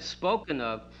thou hast spoken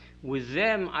of, with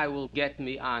them I will get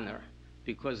me honor.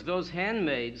 Because those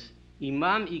handmaids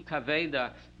Imam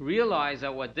Ikaveda realized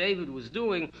that what David was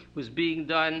doing was being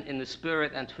done in the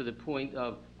spirit and to the point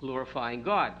of glorifying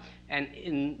God. And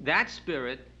in that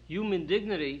spirit, human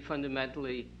dignity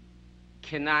fundamentally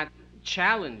cannot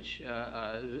challenge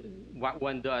what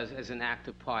one does as an act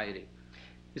of piety.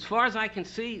 As far as I can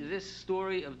see, this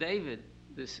story of David,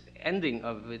 this ending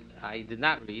of it, I did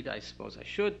not read. I suppose I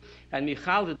should. And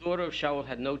Michal, the daughter of Shaul,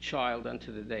 had no child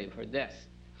unto the day of her death.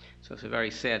 So it's a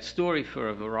very sad story for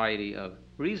a variety of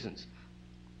reasons.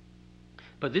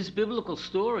 But this biblical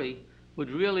story would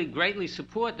really greatly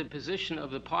support the position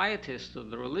of the pietists,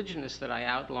 of the religionists that I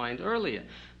outlined earlier,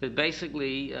 that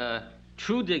basically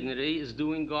true dignity is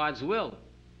doing God's will,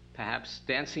 perhaps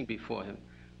dancing before him.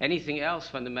 Anything else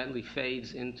fundamentally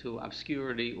fades into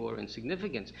obscurity or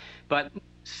insignificance. But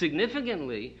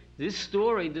significantly, this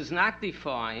story does not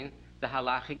define the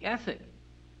halachic ethic.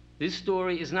 This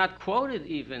story is not quoted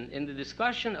even in the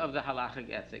discussion of the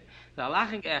halachic ethic. The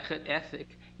halachic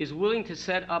ethic is willing to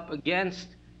set up against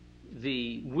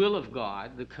the will of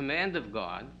God, the command of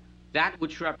God, that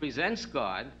which represents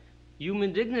God,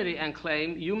 human dignity, and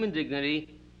claim human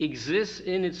dignity exists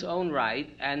in its own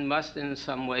right and must in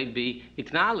some way be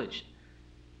acknowledged.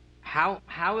 How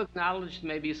acknowledged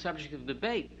may be a subject of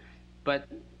debate, but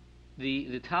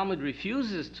the Talmud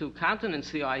refuses to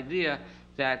countenance the idea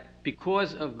that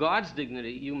because of God's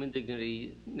dignity, human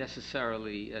dignity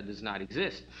necessarily does not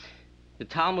exist. The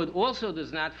Talmud also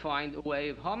does not find a way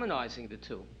of harmonizing the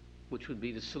two, which would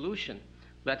be the solution.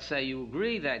 Let's say you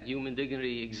agree that human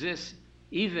dignity exists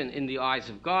even in the eyes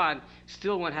of God,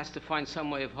 still one has to find some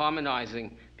way of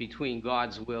harmonizing between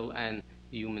God's will and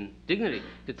human dignity.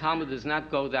 The Talmud does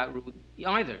not go that route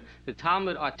either. The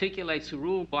Talmud articulates a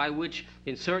rule by which,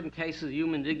 in certain cases,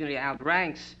 human dignity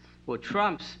outranks or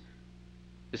trumps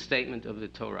the statement of the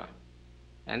Torah.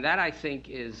 And that, I think,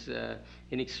 is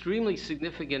an extremely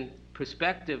significant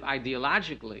perspective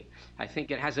ideologically. I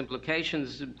think it has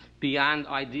implications beyond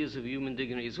ideas of human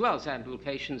dignity as well. It has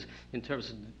implications in terms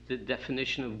of the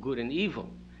definition of good and evil.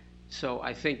 So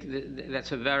I think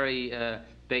that's a very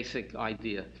basic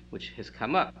idea which has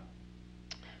come up.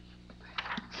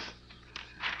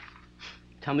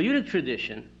 Talmudic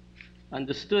tradition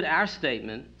understood our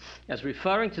statement as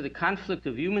referring to the conflict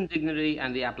of human dignity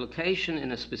and the application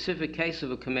in a specific case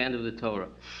of a command of the Torah.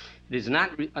 It is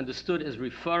not understood as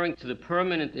referring to the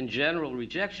permanent and general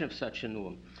rejection of such a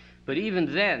norm. But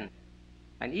even then,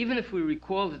 and even if we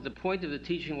recall that the point of the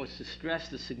teaching was to stress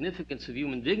the significance of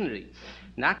human dignity,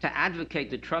 not to advocate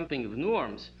the trumping of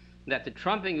norms, that the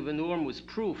trumping of a norm was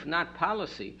proof, not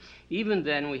policy, even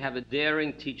then we have a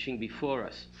daring teaching before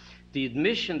us. The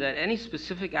admission that any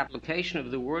specific application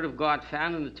of the Word of God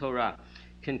found in the Torah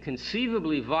can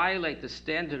conceivably violate the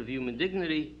standard of human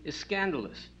dignity is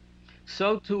scandalous.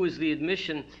 So too is the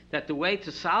admission that the way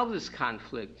to solve this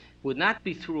conflict would not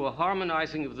be through a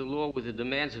harmonizing of the law with the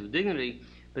demands of dignity,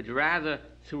 but rather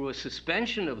through a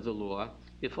suspension of the law,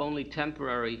 if only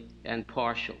temporary and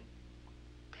partial.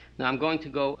 Now I'm going to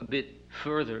go a bit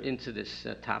further into this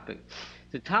topic.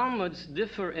 The Talmuds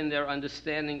differ in their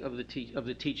understanding of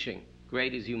the teaching,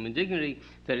 great is human dignity,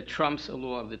 that it trumps a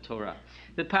law of the Torah.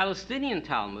 The Palestinian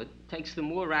Talmud takes the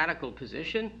more radical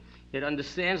position. It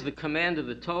understands the command of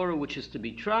the Torah, which is to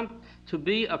be trumped, to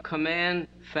be a command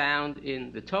found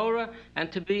in the Torah, and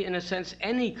to be, in a sense,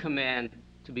 any command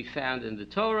to be found in the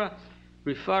Torah,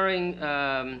 referring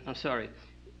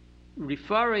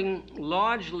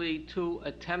largely to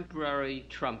a temporary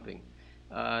trumping.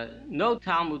 No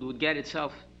Talmud would get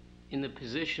itself in the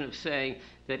position of saying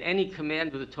that any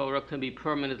command of the Torah can be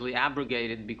permanently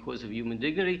abrogated because of human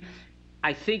dignity.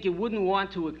 I think it wouldn't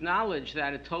want to acknowledge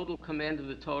that a total command of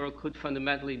the Torah could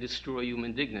fundamentally destroy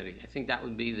human dignity. I think that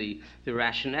would be the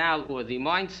rationale or the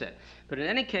mindset. But in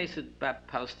any case, the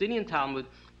Palestinian Talmud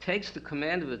takes the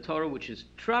command of the Torah, which is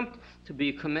trumped, to be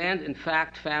a command in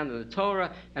fact found in the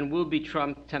Torah and will be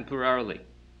trumped temporarily.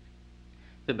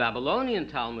 The Babylonian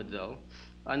Talmud, though,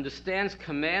 understands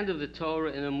command of the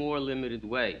Torah in a more limited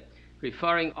way,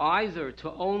 referring either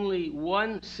to only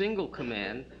one single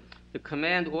command, the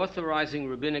command authorizing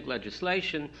rabbinic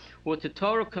legislation, or to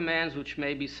Torah commands which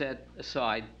may be set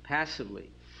aside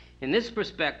passively. In this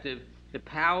perspective, the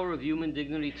power of human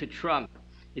dignity to trump,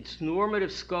 its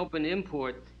normative scope and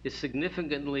import, is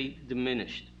significantly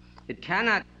diminished. It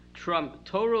cannot trump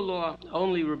Torah law,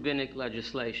 only rabbinic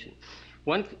legislation.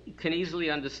 One can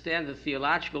easily understand the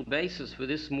theological basis for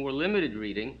this more limited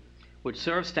reading, which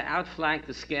serves to outflank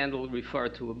the scandal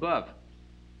referred to above.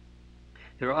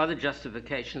 There are other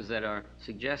justifications that are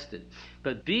suggested.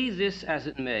 But be this as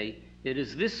it may, it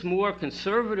is this more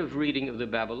conservative reading of the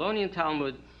Babylonian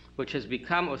Talmud which has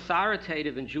become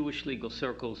authoritative in Jewish legal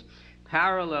circles,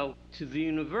 parallel to the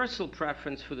universal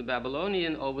preference for the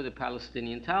Babylonian over the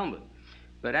Palestinian Talmud.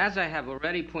 But as I have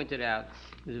already pointed out,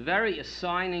 the very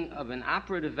assigning of an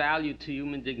operative value to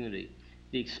human dignity,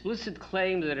 the explicit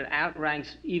claim that it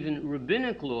outranks even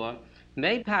rabbinic law,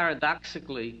 may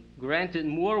paradoxically grant it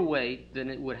more weight than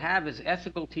it would have as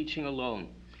ethical teaching alone.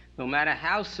 No matter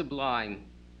how sublime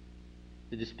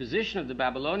the disposition of the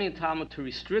Babylonian Talmud to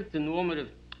restrict the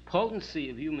normative potency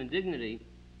of human dignity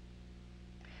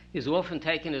is often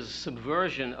taken as a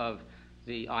subversion of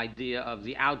the idea of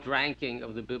the outranking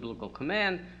of the biblical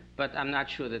command, but I'm not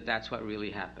sure that that's what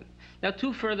really happened. Now,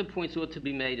 two further points ought to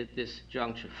be made at this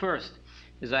juncture. First,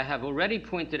 as I have already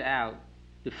pointed out,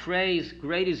 the phrase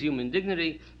great is human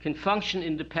dignity can function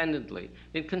independently.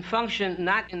 It can function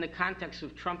not in the context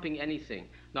of trumping anything,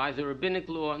 neither rabbinic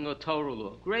law nor Torah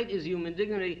law. Great is human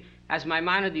dignity, as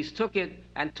Maimonides took it,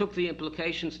 and took the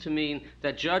implications to mean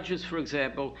that judges, for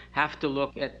example, have to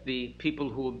look at the people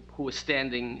who are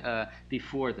standing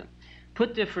before them.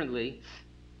 Put differently,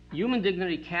 human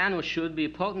dignity can or should be a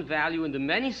potent value in the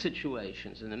many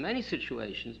situations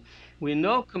where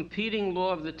no competing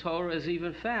law of the Torah is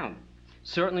even found.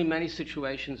 Certainly many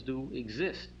situations do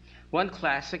exist. One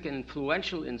classic and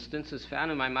influential instance is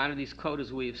found in Maimonides' code,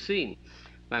 as we have seen.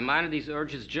 Maimonides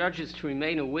urges judges to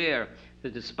remain aware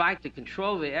that despite the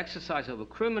control they exercise over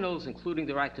criminals, including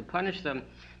the right to punish them,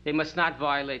 they must not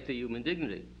violate their human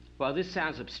dignity. While this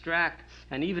sounds abstract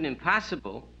and even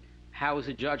impossible, how is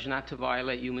a judge not to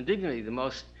violate human dignity? The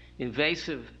most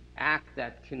invasive act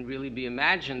that can really be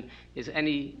imagined is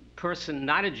any person,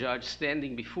 not a judge,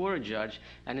 standing before a judge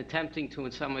and attempting to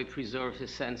in some way preserve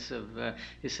his sense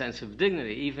of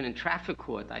dignity. Even in traffic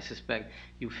court, I suspect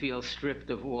you feel stripped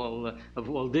of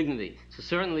all dignity. So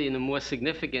certainly in a more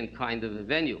significant kind of a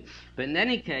venue. But in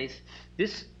any case,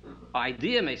 this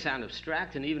idea may sound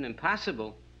abstract and even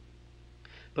impossible,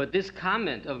 but this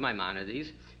comment of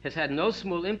Maimonides has had no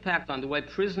small impact on the way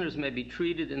prisoners may be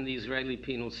treated in the Israeli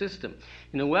penal system.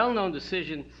 In a well-known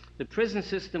decision, the prison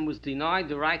system was denied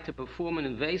the right to perform an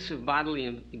invasive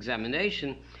bodily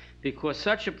examination because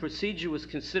such a procedure was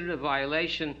considered a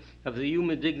violation of the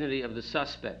human dignity of the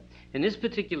suspect. In this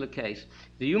particular case,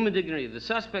 the human dignity of the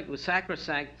suspect was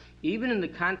sacrosanct, even in the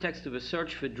context of a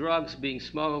search for drugs being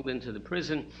smuggled into the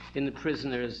prison in the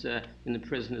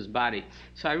prisoner's body.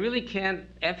 So I really can't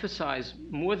emphasize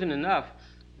more than enough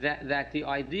that the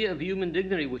idea of human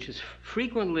dignity, which is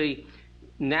frequently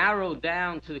narrowed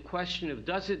down to the question of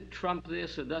does it trump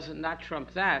this or does it not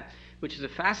trump that, which is a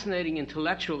fascinating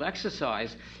intellectual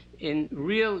exercise, in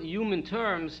real human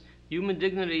terms, human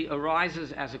dignity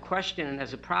arises as a question and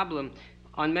as a problem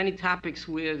on many topics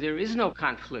where there is no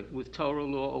conflict with Torah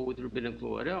law or with rabbinic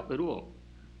law at all.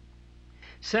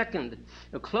 Second,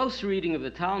 a close reading of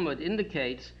the Talmud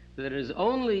indicates that it is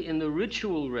only in the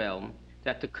ritual realm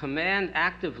that the command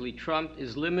actively trumped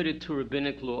is limited to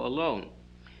rabbinic law alone.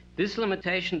 This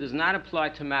limitation does not apply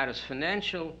to matters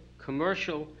financial,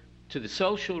 commercial, to the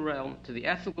social realm, to the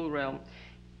ethical realm.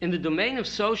 In the domain of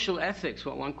social ethics,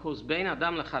 what one calls bein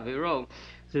adam lechavero,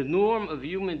 the norm of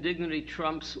human dignity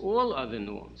trumps all other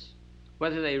norms,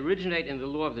 whether they originate in the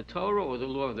law of the Torah or the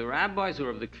law of the rabbis or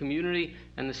of the community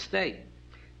and the state.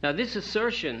 Now, this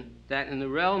assertion that in the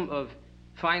realm of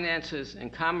finances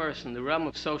and commerce, in the realm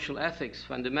of social ethics,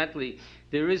 fundamentally,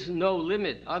 there is no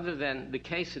limit other than the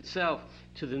case itself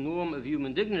to the norm of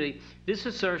human dignity, this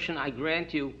assertion, I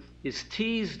grant you, is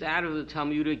teased out of the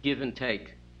Talmudic give and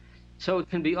take. So it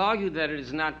can be argued that it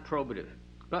is not probative.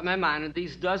 But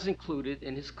Maimonides does include it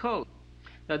in his code.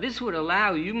 Now, this would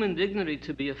allow human dignity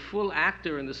to be a full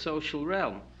actor in the social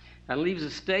realm and leaves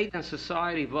the state and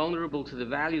society vulnerable to the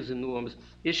values and norms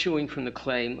issuing from the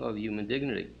claim of human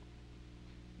dignity.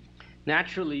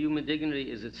 Naturally, human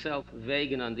dignity is itself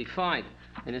vague and undefined.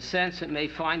 In a sense, it may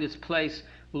find its place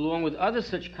along with other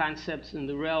such concepts in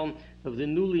the realm of the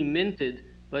newly minted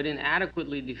but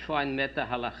inadequately defined meta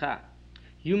halakha.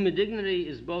 Human dignity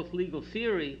is both legal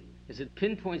theory, as it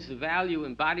pinpoints the value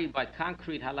embodied by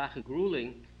concrete halachic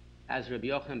ruling, as Rabbi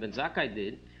Yochanan ben Zakkai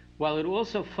did, while it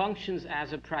also functions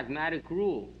as a pragmatic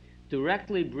rule,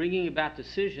 directly bringing about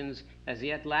decisions as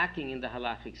yet lacking in the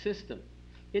halachic system.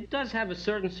 It does have a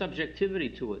certain subjectivity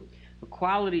to it, a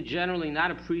quality generally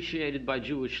not appreciated by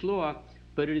Jewish law,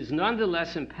 but it is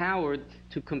nonetheless empowered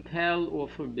to compel or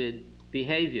forbid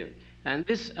behavior. And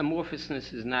this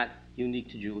amorphousness is not unique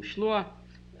to Jewish law.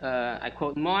 I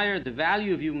quote Meyer, "The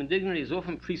value of human dignity is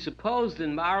often presupposed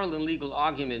in moral and legal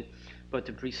argument, but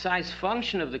the precise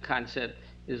function of the concept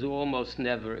is almost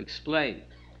never explained."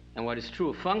 And what is true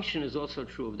of function is also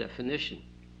true of definition.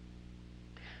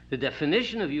 The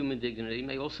definition of human dignity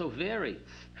may also vary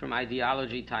from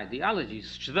ideology to ideology.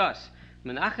 Thus,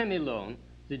 Menachem Elon,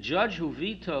 the judge who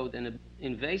vetoed an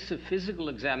invasive physical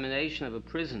examination of a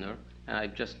prisoner, and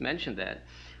I've just mentioned that,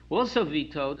 also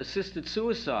vetoed assisted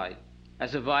suicide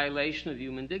as a violation of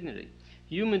human dignity.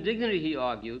 Human dignity, he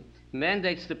argued,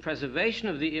 mandates the preservation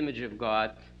of the image of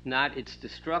God, not its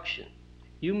destruction.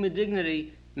 Human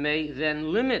dignity may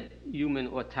then limit human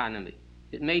autonomy.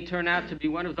 It may turn out to be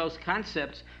one of those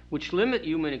concepts which limit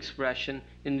human expression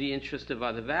in the interest of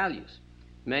other values.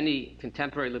 Many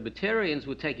contemporary libertarians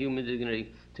would take human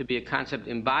dignity to be a concept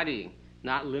embodying,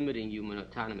 not limiting human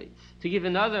autonomy. To give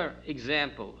another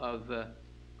example of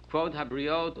kvod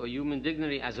habriot, or human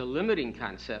dignity, as a limiting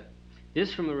concept,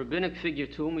 this from a rabbinic figure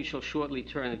to whom we shall shortly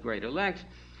turn at greater length,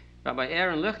 Rabbi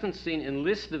Aaron Lichtenstein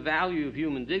enlists the value of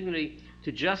human dignity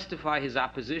to justify his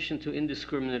opposition to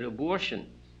indiscriminate abortion.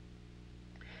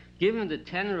 Given the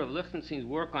tenor of Lichtenstein's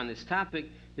work on this topic,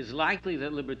 it is likely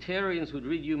that libertarians would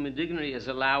read human dignity as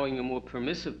allowing a more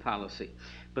permissive policy.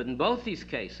 But in both these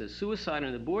cases, suicide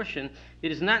and abortion,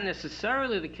 it is not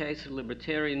necessarily the case that a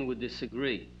libertarian would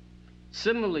disagree.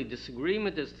 Similarly,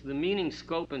 disagreement as to the meaning,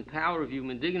 scope, and power of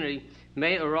human dignity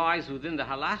may arise within the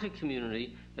halachic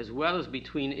community as well as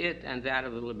between it and that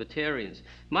of the libertarians.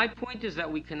 My point is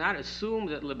that we cannot assume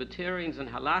that libertarians and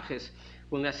halachis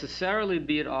will necessarily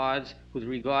be at odds with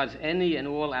regards any and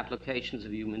all applications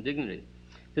of human dignity.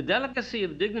 The delicacy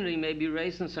of dignity may be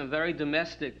raised in some very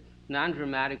domestic,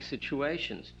 non-dramatic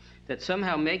situations that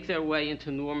somehow make their way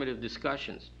into normative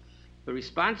discussions. The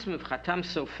response of Khatam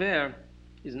Sofer,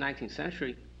 is 19th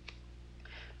century,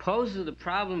 poses the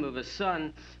problem of a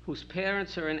son whose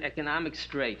parents are in economic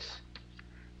straits.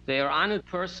 They are honored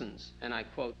persons, and I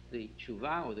quote the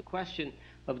tshuva, or the question,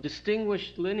 of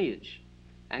distinguished lineage,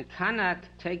 and cannot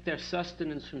take their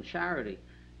sustenance from charity.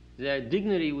 Their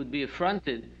dignity would be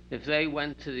affronted if they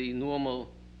went to the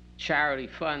normal charity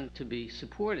fund to be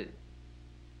supported.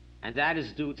 And that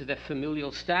is due to their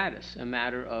familial status, a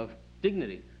matter of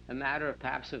dignity, a matter of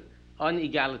perhaps of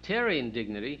unegalitarian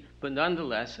dignity, but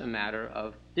nonetheless a matter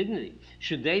of dignity.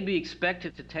 Should they be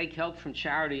expected to take help from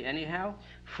charity anyhow,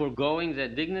 foregoing their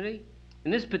dignity?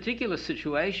 In this particular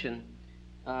situation,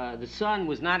 the son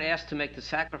was not asked to make the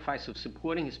sacrifice of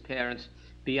supporting his parents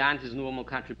beyond his normal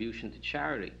contribution to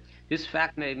charity. This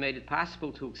fact may have made it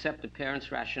possible to accept the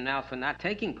parents' rationale for not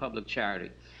taking public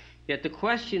charity. Yet the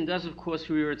question does, of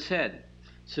course, rear its head.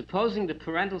 Supposing the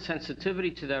parental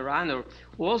sensitivity to their honor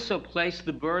also placed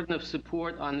the burden of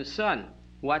support on the son,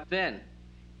 what then?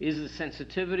 Is the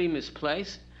sensitivity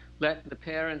misplaced? Let the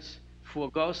parents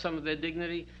forego some of their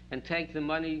dignity and take the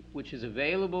money which is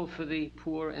available for the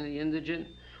poor and the indigent?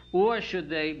 Or should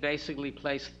they basically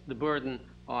place the burden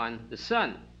on the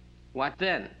son? What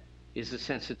then? Is the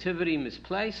sensitivity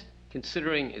misplaced,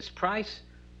 considering its price,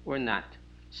 or not?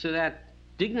 So that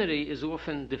dignity is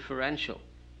often differential.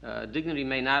 Dignity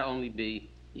may not only be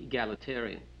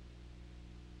egalitarian.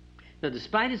 Now,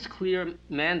 despite its clear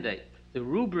mandate, the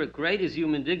rubric great is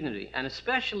human dignity, and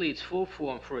especially its full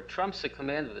form, for it trumps the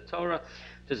command of the Torah,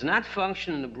 does not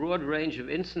function in a broad range of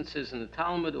instances in the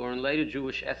Talmud or in later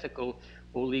Jewish ethical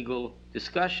or legal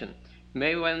discussion.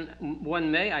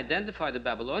 One may identify the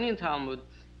Babylonian Talmud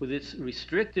with its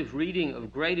restrictive reading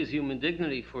of great is human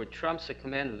dignity, for it trumps the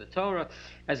command of the Torah,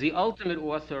 as the ultimate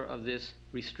author of this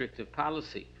restrictive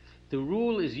policy. The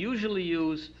rule is usually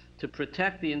used to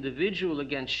protect the individual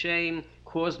against shame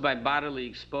caused by bodily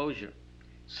exposure.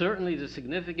 Certainly the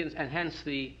significance, and hence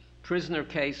the prisoner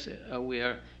case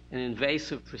where an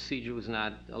invasive procedure was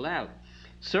not allowed.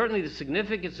 Certainly the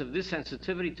significance of this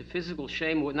sensitivity to physical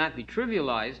shame would not be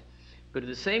trivialized, but at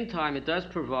the same time it does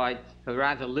provide a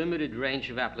rather limited range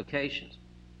of applications.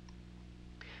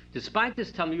 Despite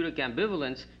this Talmudic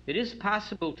ambivalence, it is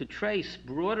possible to trace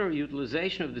broader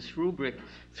utilization of this rubric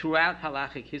throughout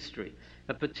halachic history.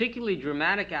 A particularly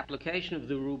dramatic application of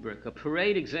the rubric, a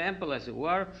parade example as it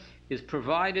were, is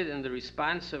provided in the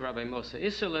response of Rabbi Moshe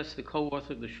Isserles, the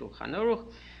co-author of the Shulchan Aruch,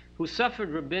 who suffered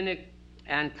rabbinic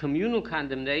and communal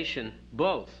condemnation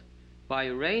both by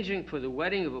arranging for the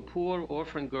wedding of a poor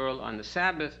orphan girl on the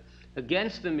Sabbath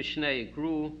against the Mishnaic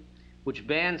rule, which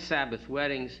banned Sabbath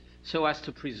weddings, so as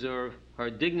to preserve her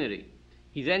dignity.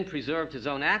 He then preserved his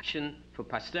own action for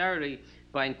posterity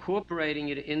by incorporating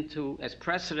it into as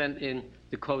precedent in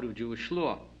the Code of Jewish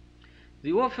Law.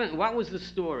 What was the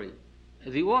story?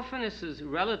 The orphaness's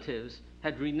relatives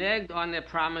had reneged on their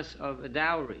promise of a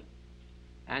dowry,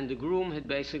 and the groom had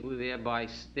basically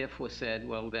therefore said,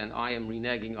 well, then I am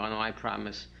reneging on my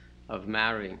promise of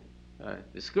marrying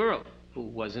this girl, who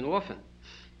was an orphan.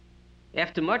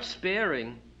 After much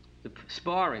sparring,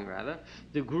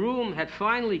 the groom had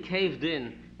finally caved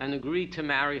in and agreed to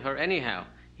marry her anyhow.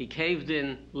 He caved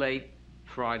in late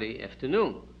Friday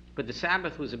afternoon. But the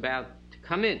Sabbath was about to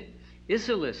come in.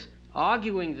 Isilus,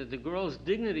 arguing that the girl's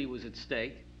dignity was at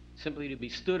stake, simply to be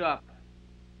stood up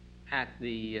at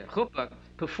the chuppah,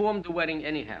 performed the wedding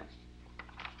anyhow.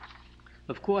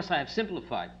 Of course, I have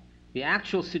simplified. The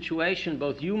actual situation,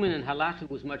 both human and halachic,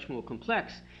 was much more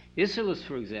complex. Isilus,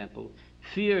 for example,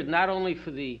 feared not only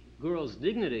for the girl's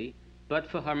dignity, but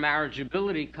for her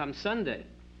marriageability come Sunday.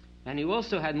 And he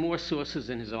also had more sources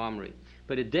in his armory.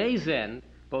 But at day's end,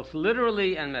 both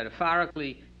literally and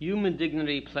metaphorically, human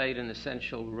dignity played an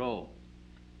essential role.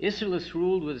 Isilus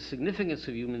ruled with the significance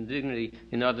of human dignity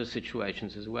in other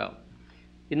situations as well.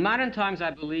 In modern times,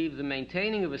 I believe the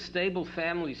maintaining of a stable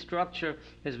family structure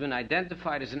has been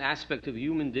identified as an aspect of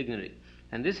human dignity,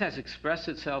 and this has expressed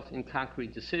itself in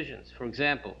concrete decisions. For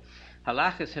example,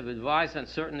 halachas have advised on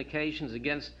certain occasions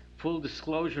against full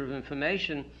disclosure of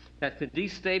information that could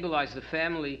destabilize the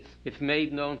family if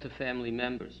made known to family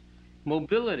members.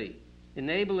 Mobility,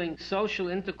 enabling social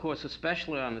intercourse,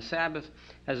 especially on the Sabbath,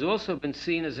 has also been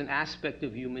seen as an aspect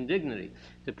of human dignity.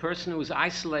 The person who is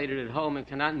isolated at home and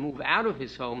cannot move out of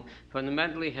his home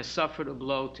fundamentally has suffered a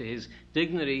blow to his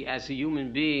dignity as a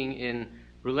human being in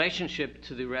relationship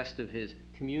to the rest of his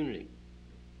community.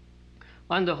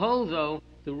 On the whole, though,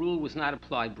 the rule was not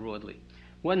applied broadly.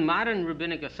 One modern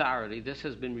rabbinic authority, this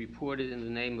has been reported in the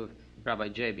name of Rabbi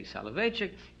J.B.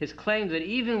 Soloveitchik, has claimed that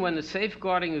even when the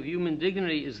safeguarding of human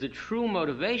dignity is the true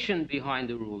motivation behind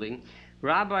the ruling,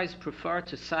 rabbis prefer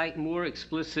to cite more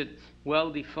explicit,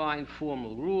 well-defined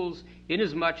formal rules,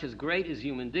 inasmuch as great is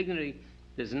human dignity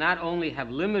does not only have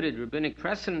limited rabbinic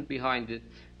precedent behind it,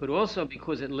 but also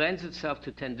because it lends itself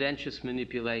to tendentious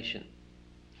manipulation.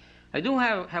 I do,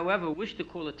 however, wish to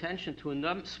call attention to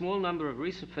a small number of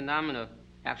recent phenomena,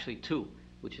 actually two,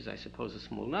 which is, I suppose, a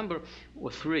small number, or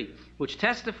three, which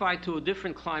testify to a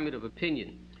different climate of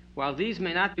opinion. While these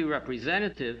may not be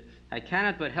representative, I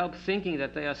cannot but help thinking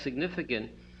that they are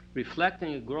significant,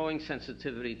 reflecting a growing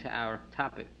sensitivity to our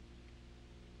topic.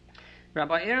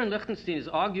 Rabbi Aaron Lichtenstein is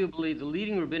arguably the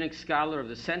leading rabbinic scholar of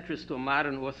the centrist or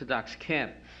modern Orthodox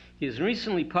camp. He has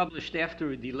recently published,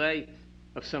 after a delay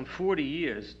of some 40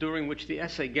 years, during which the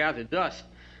essay gathered dust,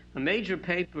 a major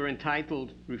paper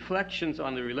entitled Reflections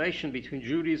on the Relation Between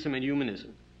Judaism and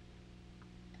Humanism,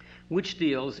 which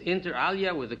deals inter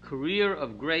alia with the career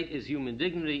of great is human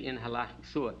dignity in halachic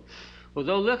thought.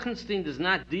 Although Lichtenstein does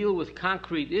not deal with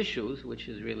concrete issues, which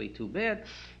is really too bad,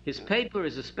 his paper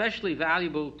is especially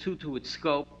valuable due to its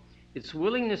scope, its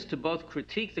willingness to both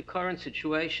critique the current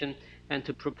situation and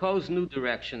to propose new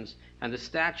directions, and the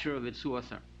stature of its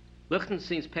author.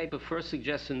 Lichtenstein's paper first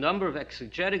suggests a number of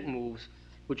exegetic moves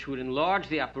which would enlarge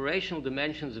the operational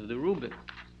dimensions of the rubric.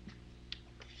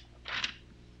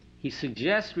 He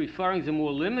suggests referring the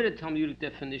more limited Talmudic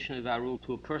definition of our rule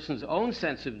to a person's own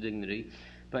sense of dignity,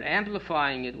 but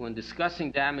amplifying it when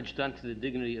discussing damage done to the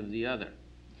dignity of the other.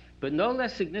 But no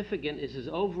less significant is his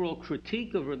overall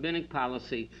critique of rabbinic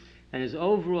policy and his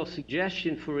overall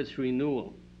suggestion for its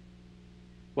renewal.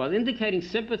 While indicating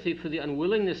sympathy for the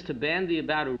unwillingness to bandy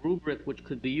about a rubric which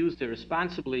could be used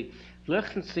irresponsibly,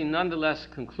 Lichtenstein nonetheless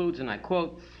concludes, and I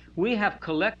quote, "We have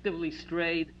collectively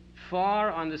strayed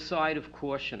far on the side of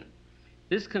caution.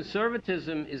 This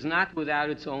conservatism is not without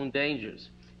its own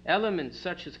dangers. Elements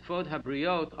such as Kvod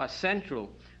HaBriot are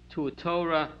central to a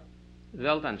Torah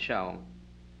Weltanschauung.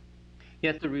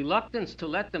 Yet the reluctance to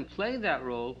let them play that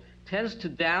role tends to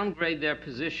downgrade their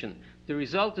position. The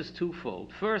result is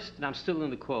twofold. First, and I'm still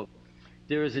in the quote,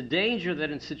 there is a danger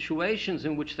that in situations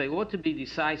in which they ought to be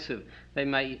decisive, they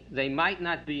might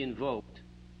not be invoked.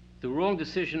 The wrong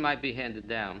decision might be handed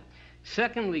down.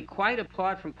 Secondly, quite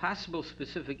apart from possible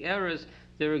specific errors,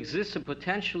 there exists a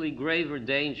potentially graver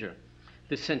danger.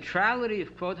 The centrality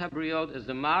of Kvod HaBriot as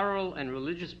the moral and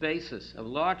religious basis of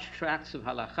large tracts of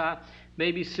halacha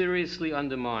may be seriously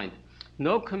undermined.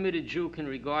 No committed Jew can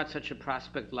regard such a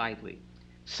prospect lightly.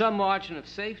 Some margin of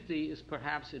safety is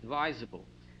perhaps advisable,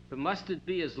 but must it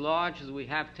be as large as we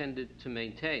have tended to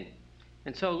maintain?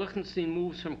 And so Lichtenstein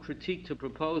moves from critique to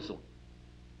proposal.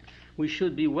 We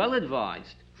should be well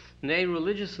advised, nay,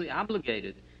 religiously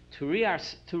obligated, to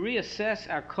reassess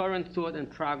our current thought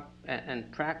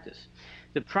and practice.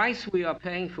 The price we are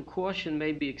paying for caution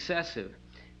may be excessive,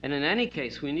 and in any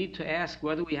case, we need to ask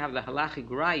whether we have the halachic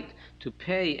right to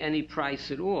pay any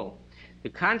price at all. The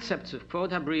concepts of Kvod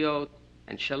HaBriot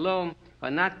and Shalom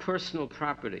are not personal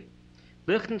property.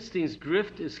 Lichtenstein's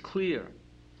drift is clear.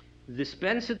 The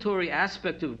dispensatory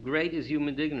aspect of great is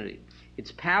human dignity.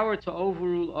 Its power to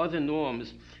overrule other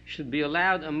norms should be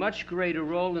allowed a much greater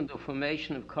role in the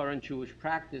formation of current Jewish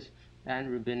practice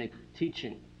and rabbinic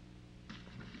teaching.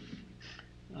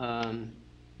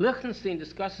 Lichtenstein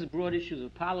discusses broad issues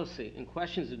of policy and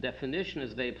questions of definition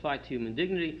as they apply to human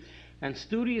dignity, and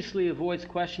studiously avoids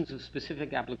questions of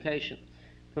specific application.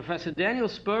 Professor Daniel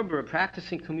Sperber, a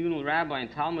practicing communal rabbi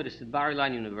and Talmudist at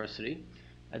Bar-Ilan University,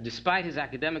 despite his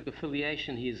academic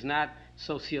affiliation, he is not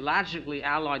sociologically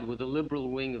allied with the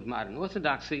liberal wing of modern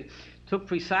orthodoxy, took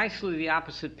precisely the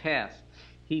opposite path.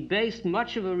 He based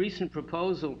much of a recent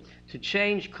proposal to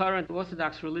change current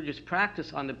Orthodox religious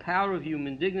practice on the power of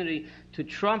human dignity to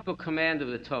trump a command of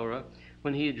the Torah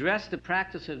when he addressed the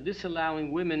practice of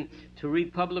disallowing women to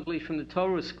read publicly from the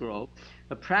Torah scroll,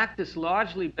 a practice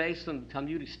largely based on the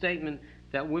Talmudic statement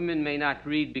that women may not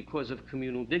read because of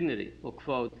communal dignity, or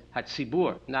quote,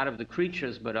 hatzibur, not of the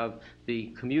creatures, but of the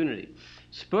community.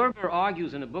 Sperber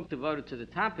argues in a book devoted to the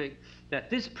topic that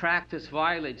this practice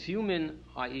violates human,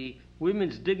 i.e.,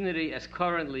 women's dignity as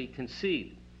currently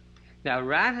conceived. Now,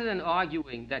 rather than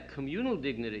arguing that communal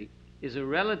dignity is a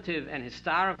relative and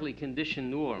historically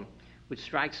conditioned norm, which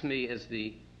strikes me as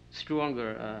the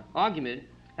stronger argument,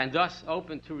 and thus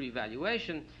open to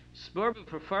reevaluation, Sperber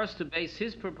prefers to base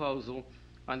his proposal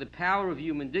on the power of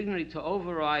human dignity to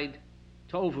overrule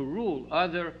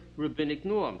other rabbinic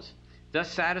norms,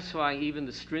 thus satisfying even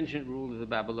the stringent rule of the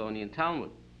Babylonian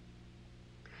Talmud.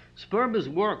 Sperber's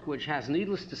work, which has,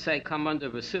 needless to say, come under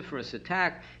vociferous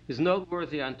attack, is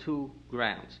noteworthy on two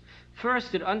grounds.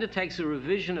 First, it undertakes a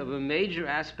revision of a major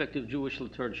aspect of Jewish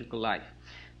liturgical life.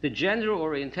 The gender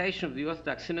orientation of the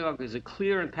Orthodox synagogue is a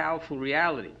clear and powerful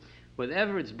reality,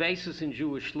 whatever its basis in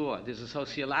Jewish law. There's a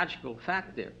sociological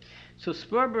fact there. So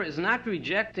Sperber is not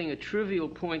rejecting a trivial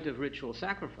point of ritual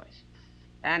sacrifice.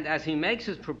 And as he makes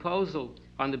his proposal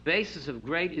on the basis of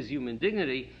great is human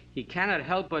dignity, he cannot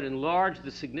help but enlarge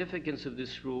the significance of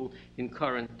this rule in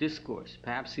current discourse,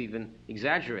 perhaps even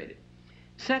exaggerate it.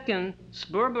 Second,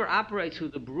 Sperber operates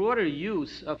with a broader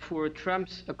use of for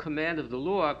trumps a command of the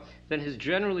law than has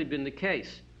generally been the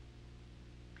case.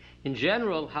 In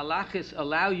general, halachis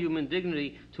allow human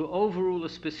dignity to overrule a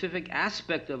specific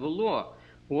aspect of a law,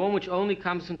 one which only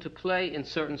comes into play in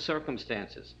certain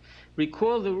circumstances.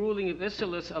 Recall the ruling of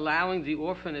Isilus allowing the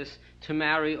orphaness to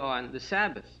marry on the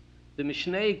Sabbath. The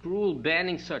Mishnaic rule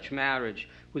banning such marriage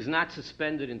was not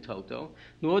suspended in toto,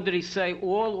 nor did he say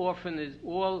all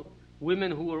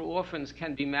women who are orphans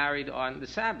can be married on the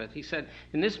Sabbath. He said,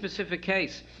 in this specific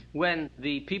case, when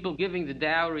the people giving the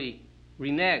dowry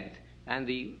reneged and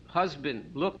the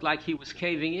husband looked like he was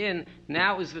caving in,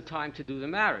 now is the time to do the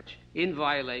marriage, in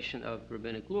violation of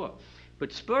rabbinic law. But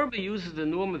Sperber uses the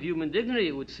norm of human dignity,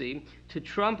 it would seem, to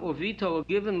trump or veto a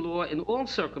given law in all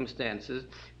circumstances,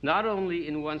 not only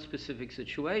in one specific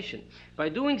situation. By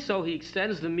doing so, he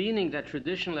extends the meaning that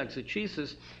traditional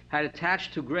exegesis had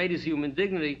attached to great is human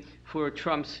dignity for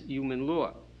trumps human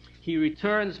law. He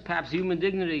returns perhaps human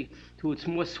dignity to its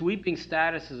more sweeping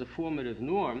status as a formative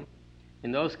norm,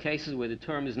 in those cases where the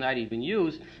term is not even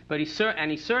used, but he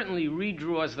certainly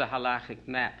redraws the halachic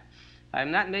map. I am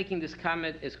not making this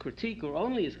comment as critique or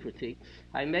only as critique.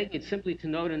 I make it simply to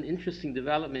note an interesting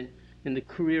development in the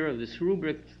career of this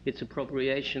rubric, its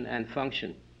appropriation and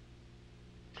function.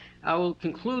 I will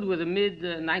conclude with a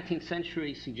mid-19th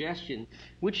century suggestion,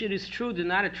 which it is true did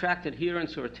not attract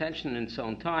adherence or attention in its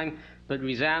own time, but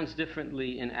resounds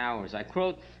differently in ours. I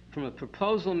quote from a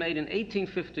proposal made in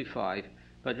 1855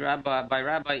 by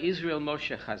Rabbi Israel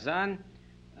Moshe Chazan,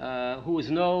 who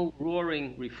was no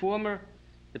roaring reformer.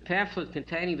 The pamphlet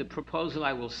containing the proposal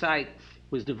I will cite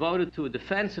was devoted to a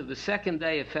defense of the second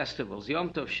day of festivals,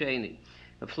 Yom Tov Sheni,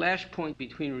 a flashpoint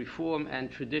between reform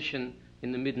and tradition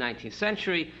in the mid-19th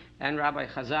century, and Rabbi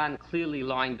Chazan clearly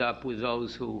lined up with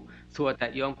those who thought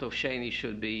that Yom Tov Sheni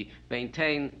should be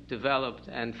maintained, developed,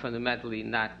 and fundamentally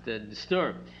not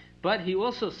disturbed. But he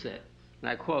also said, and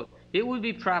I quote, "It would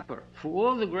be proper for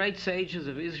all the great sages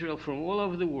of Israel from all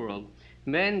over the world,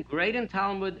 men great in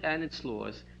Talmud and its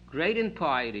laws, great in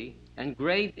piety, and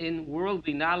great in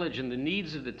worldly knowledge and the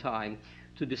needs of the time,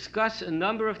 to discuss a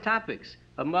number of topics.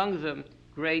 Among them,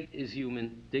 great is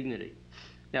human dignity."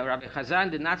 Now, Rabbi Chazan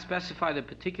did not specify the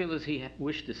particulars he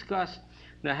wished discussed,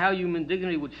 nor how human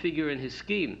dignity would figure in his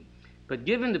scheme. But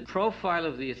given the profile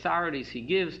of the authorities he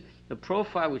gives, a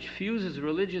profile which fuses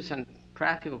religious and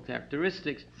practical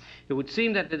characteristics, it would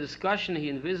seem that the discussion he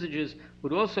envisages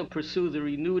would also pursue the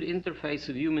renewed interface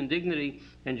of human dignity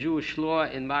and Jewish law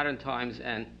in modern times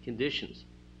and conditions.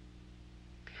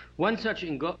 One such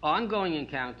ongoing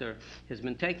encounter has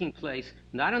been taking place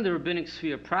not in the rabbinic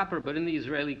sphere proper, but in the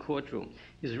Israeli courtroom.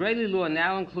 Israeli law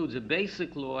now includes a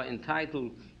basic law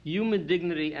entitled Human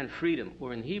Dignity and Freedom,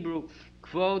 or in Hebrew,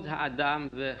 Kvod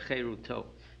Ha'adam Ve'cheruto.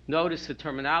 Notice the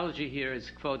terminology here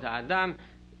is Kvod Ha'adam,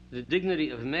 the dignity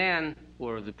of man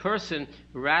or the person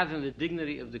rather than the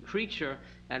dignity of the creature.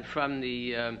 And from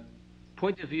the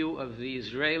point of view of the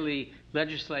Israeli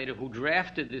legislator who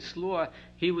drafted this law,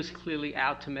 he was clearly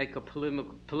out to make a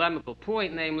polemical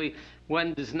point, namely,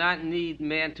 one does not need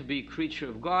man to be a creature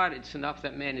of God. It's enough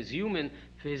that man is human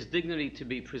for his dignity to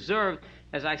be preserved.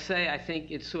 As I say, I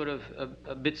think it's sort of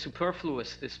a bit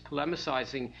superfluous, this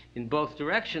polemicizing in both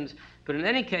directions. But in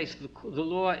any case, the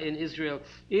law in Israel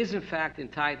is in fact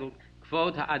entitled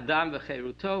Kvod Ha'adam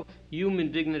V'Cheruto,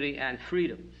 human dignity and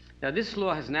freedom. Now, this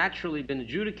law has naturally been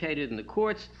adjudicated in the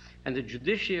courts, and the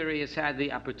judiciary has had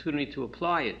the opportunity to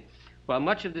apply it. While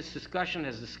much of this discussion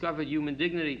has discovered human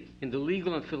dignity in the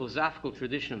legal and philosophical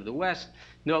tradition of the West,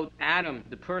 note Adam,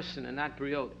 the person, and not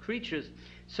briot, creatures,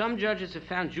 some judges have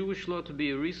found Jewish law to be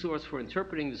a resource for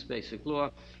interpreting this basic law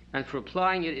and for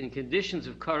applying it in conditions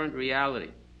of current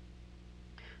reality.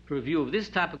 A review of this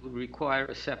topic would require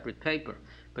a separate paper,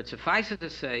 but suffice it to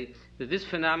say that this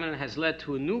phenomenon has led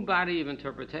to a new body of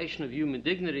interpretation of human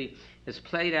dignity as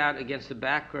played out against the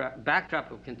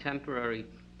backdrop of contemporary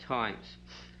times.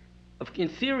 In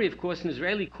theory, of course, an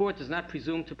Israeli court does not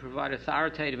presume to provide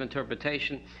authoritative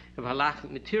interpretation of halachic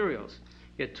materials.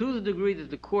 Yet to the degree that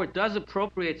the court does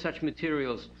appropriate such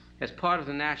materials as part of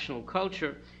the national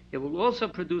culture, it will also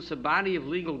produce a body of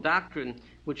legal doctrine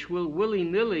which will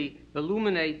willy-nilly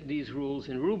illuminate these rules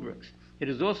and rubrics. It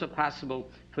is also possible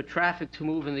for traffic to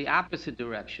move in the opposite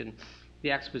direction.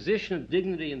 The exposition of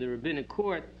dignity in the rabbinic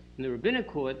court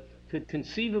could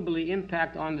conceivably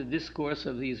impact on the discourse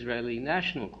of the Israeli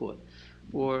National Court.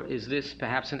 Or is this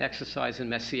perhaps an exercise in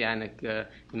messianic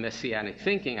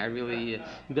thinking? I really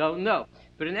don't know.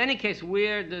 But in any case,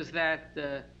 where does that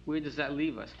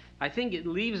leave us? I think it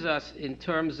leaves us in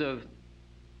terms of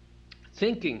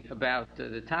thinking about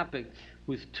the topic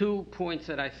with 2 points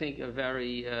that I think are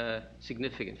very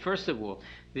significant. First of all,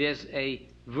 there's a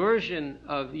version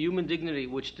of human dignity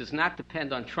which does not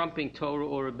depend on trumping Torah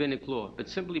or rabbinic law, but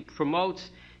simply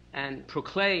promotes and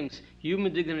proclaims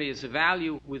human dignity as a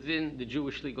value within the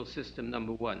Jewish legal system,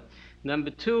 number one.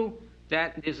 Number two,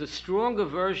 that there's a stronger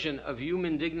version of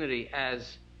human dignity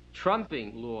as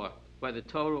trumping law, whether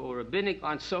Torah or rabbinic,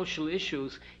 on social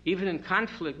issues, even in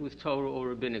conflict with Torah or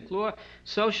rabbinic law.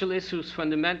 Social issues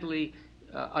fundamentally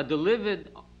are delivered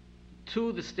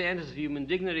to the standards of human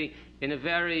dignity in a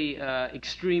very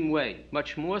extreme way,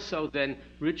 much more so than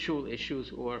ritual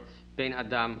issues or ben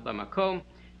adam lamakom.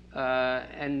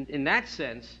 And in that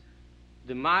sense,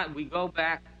 we go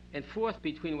back and forth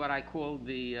between what I call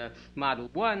the Model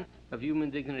 1 of human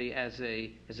dignity as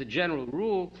a general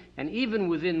rule, and even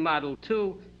within Model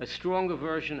 2, a stronger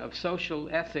version of social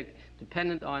ethic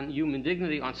dependent on human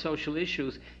dignity on social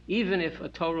issues, even if a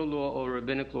Torah law or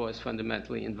rabbinic law is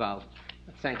fundamentally involved.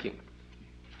 Thank you.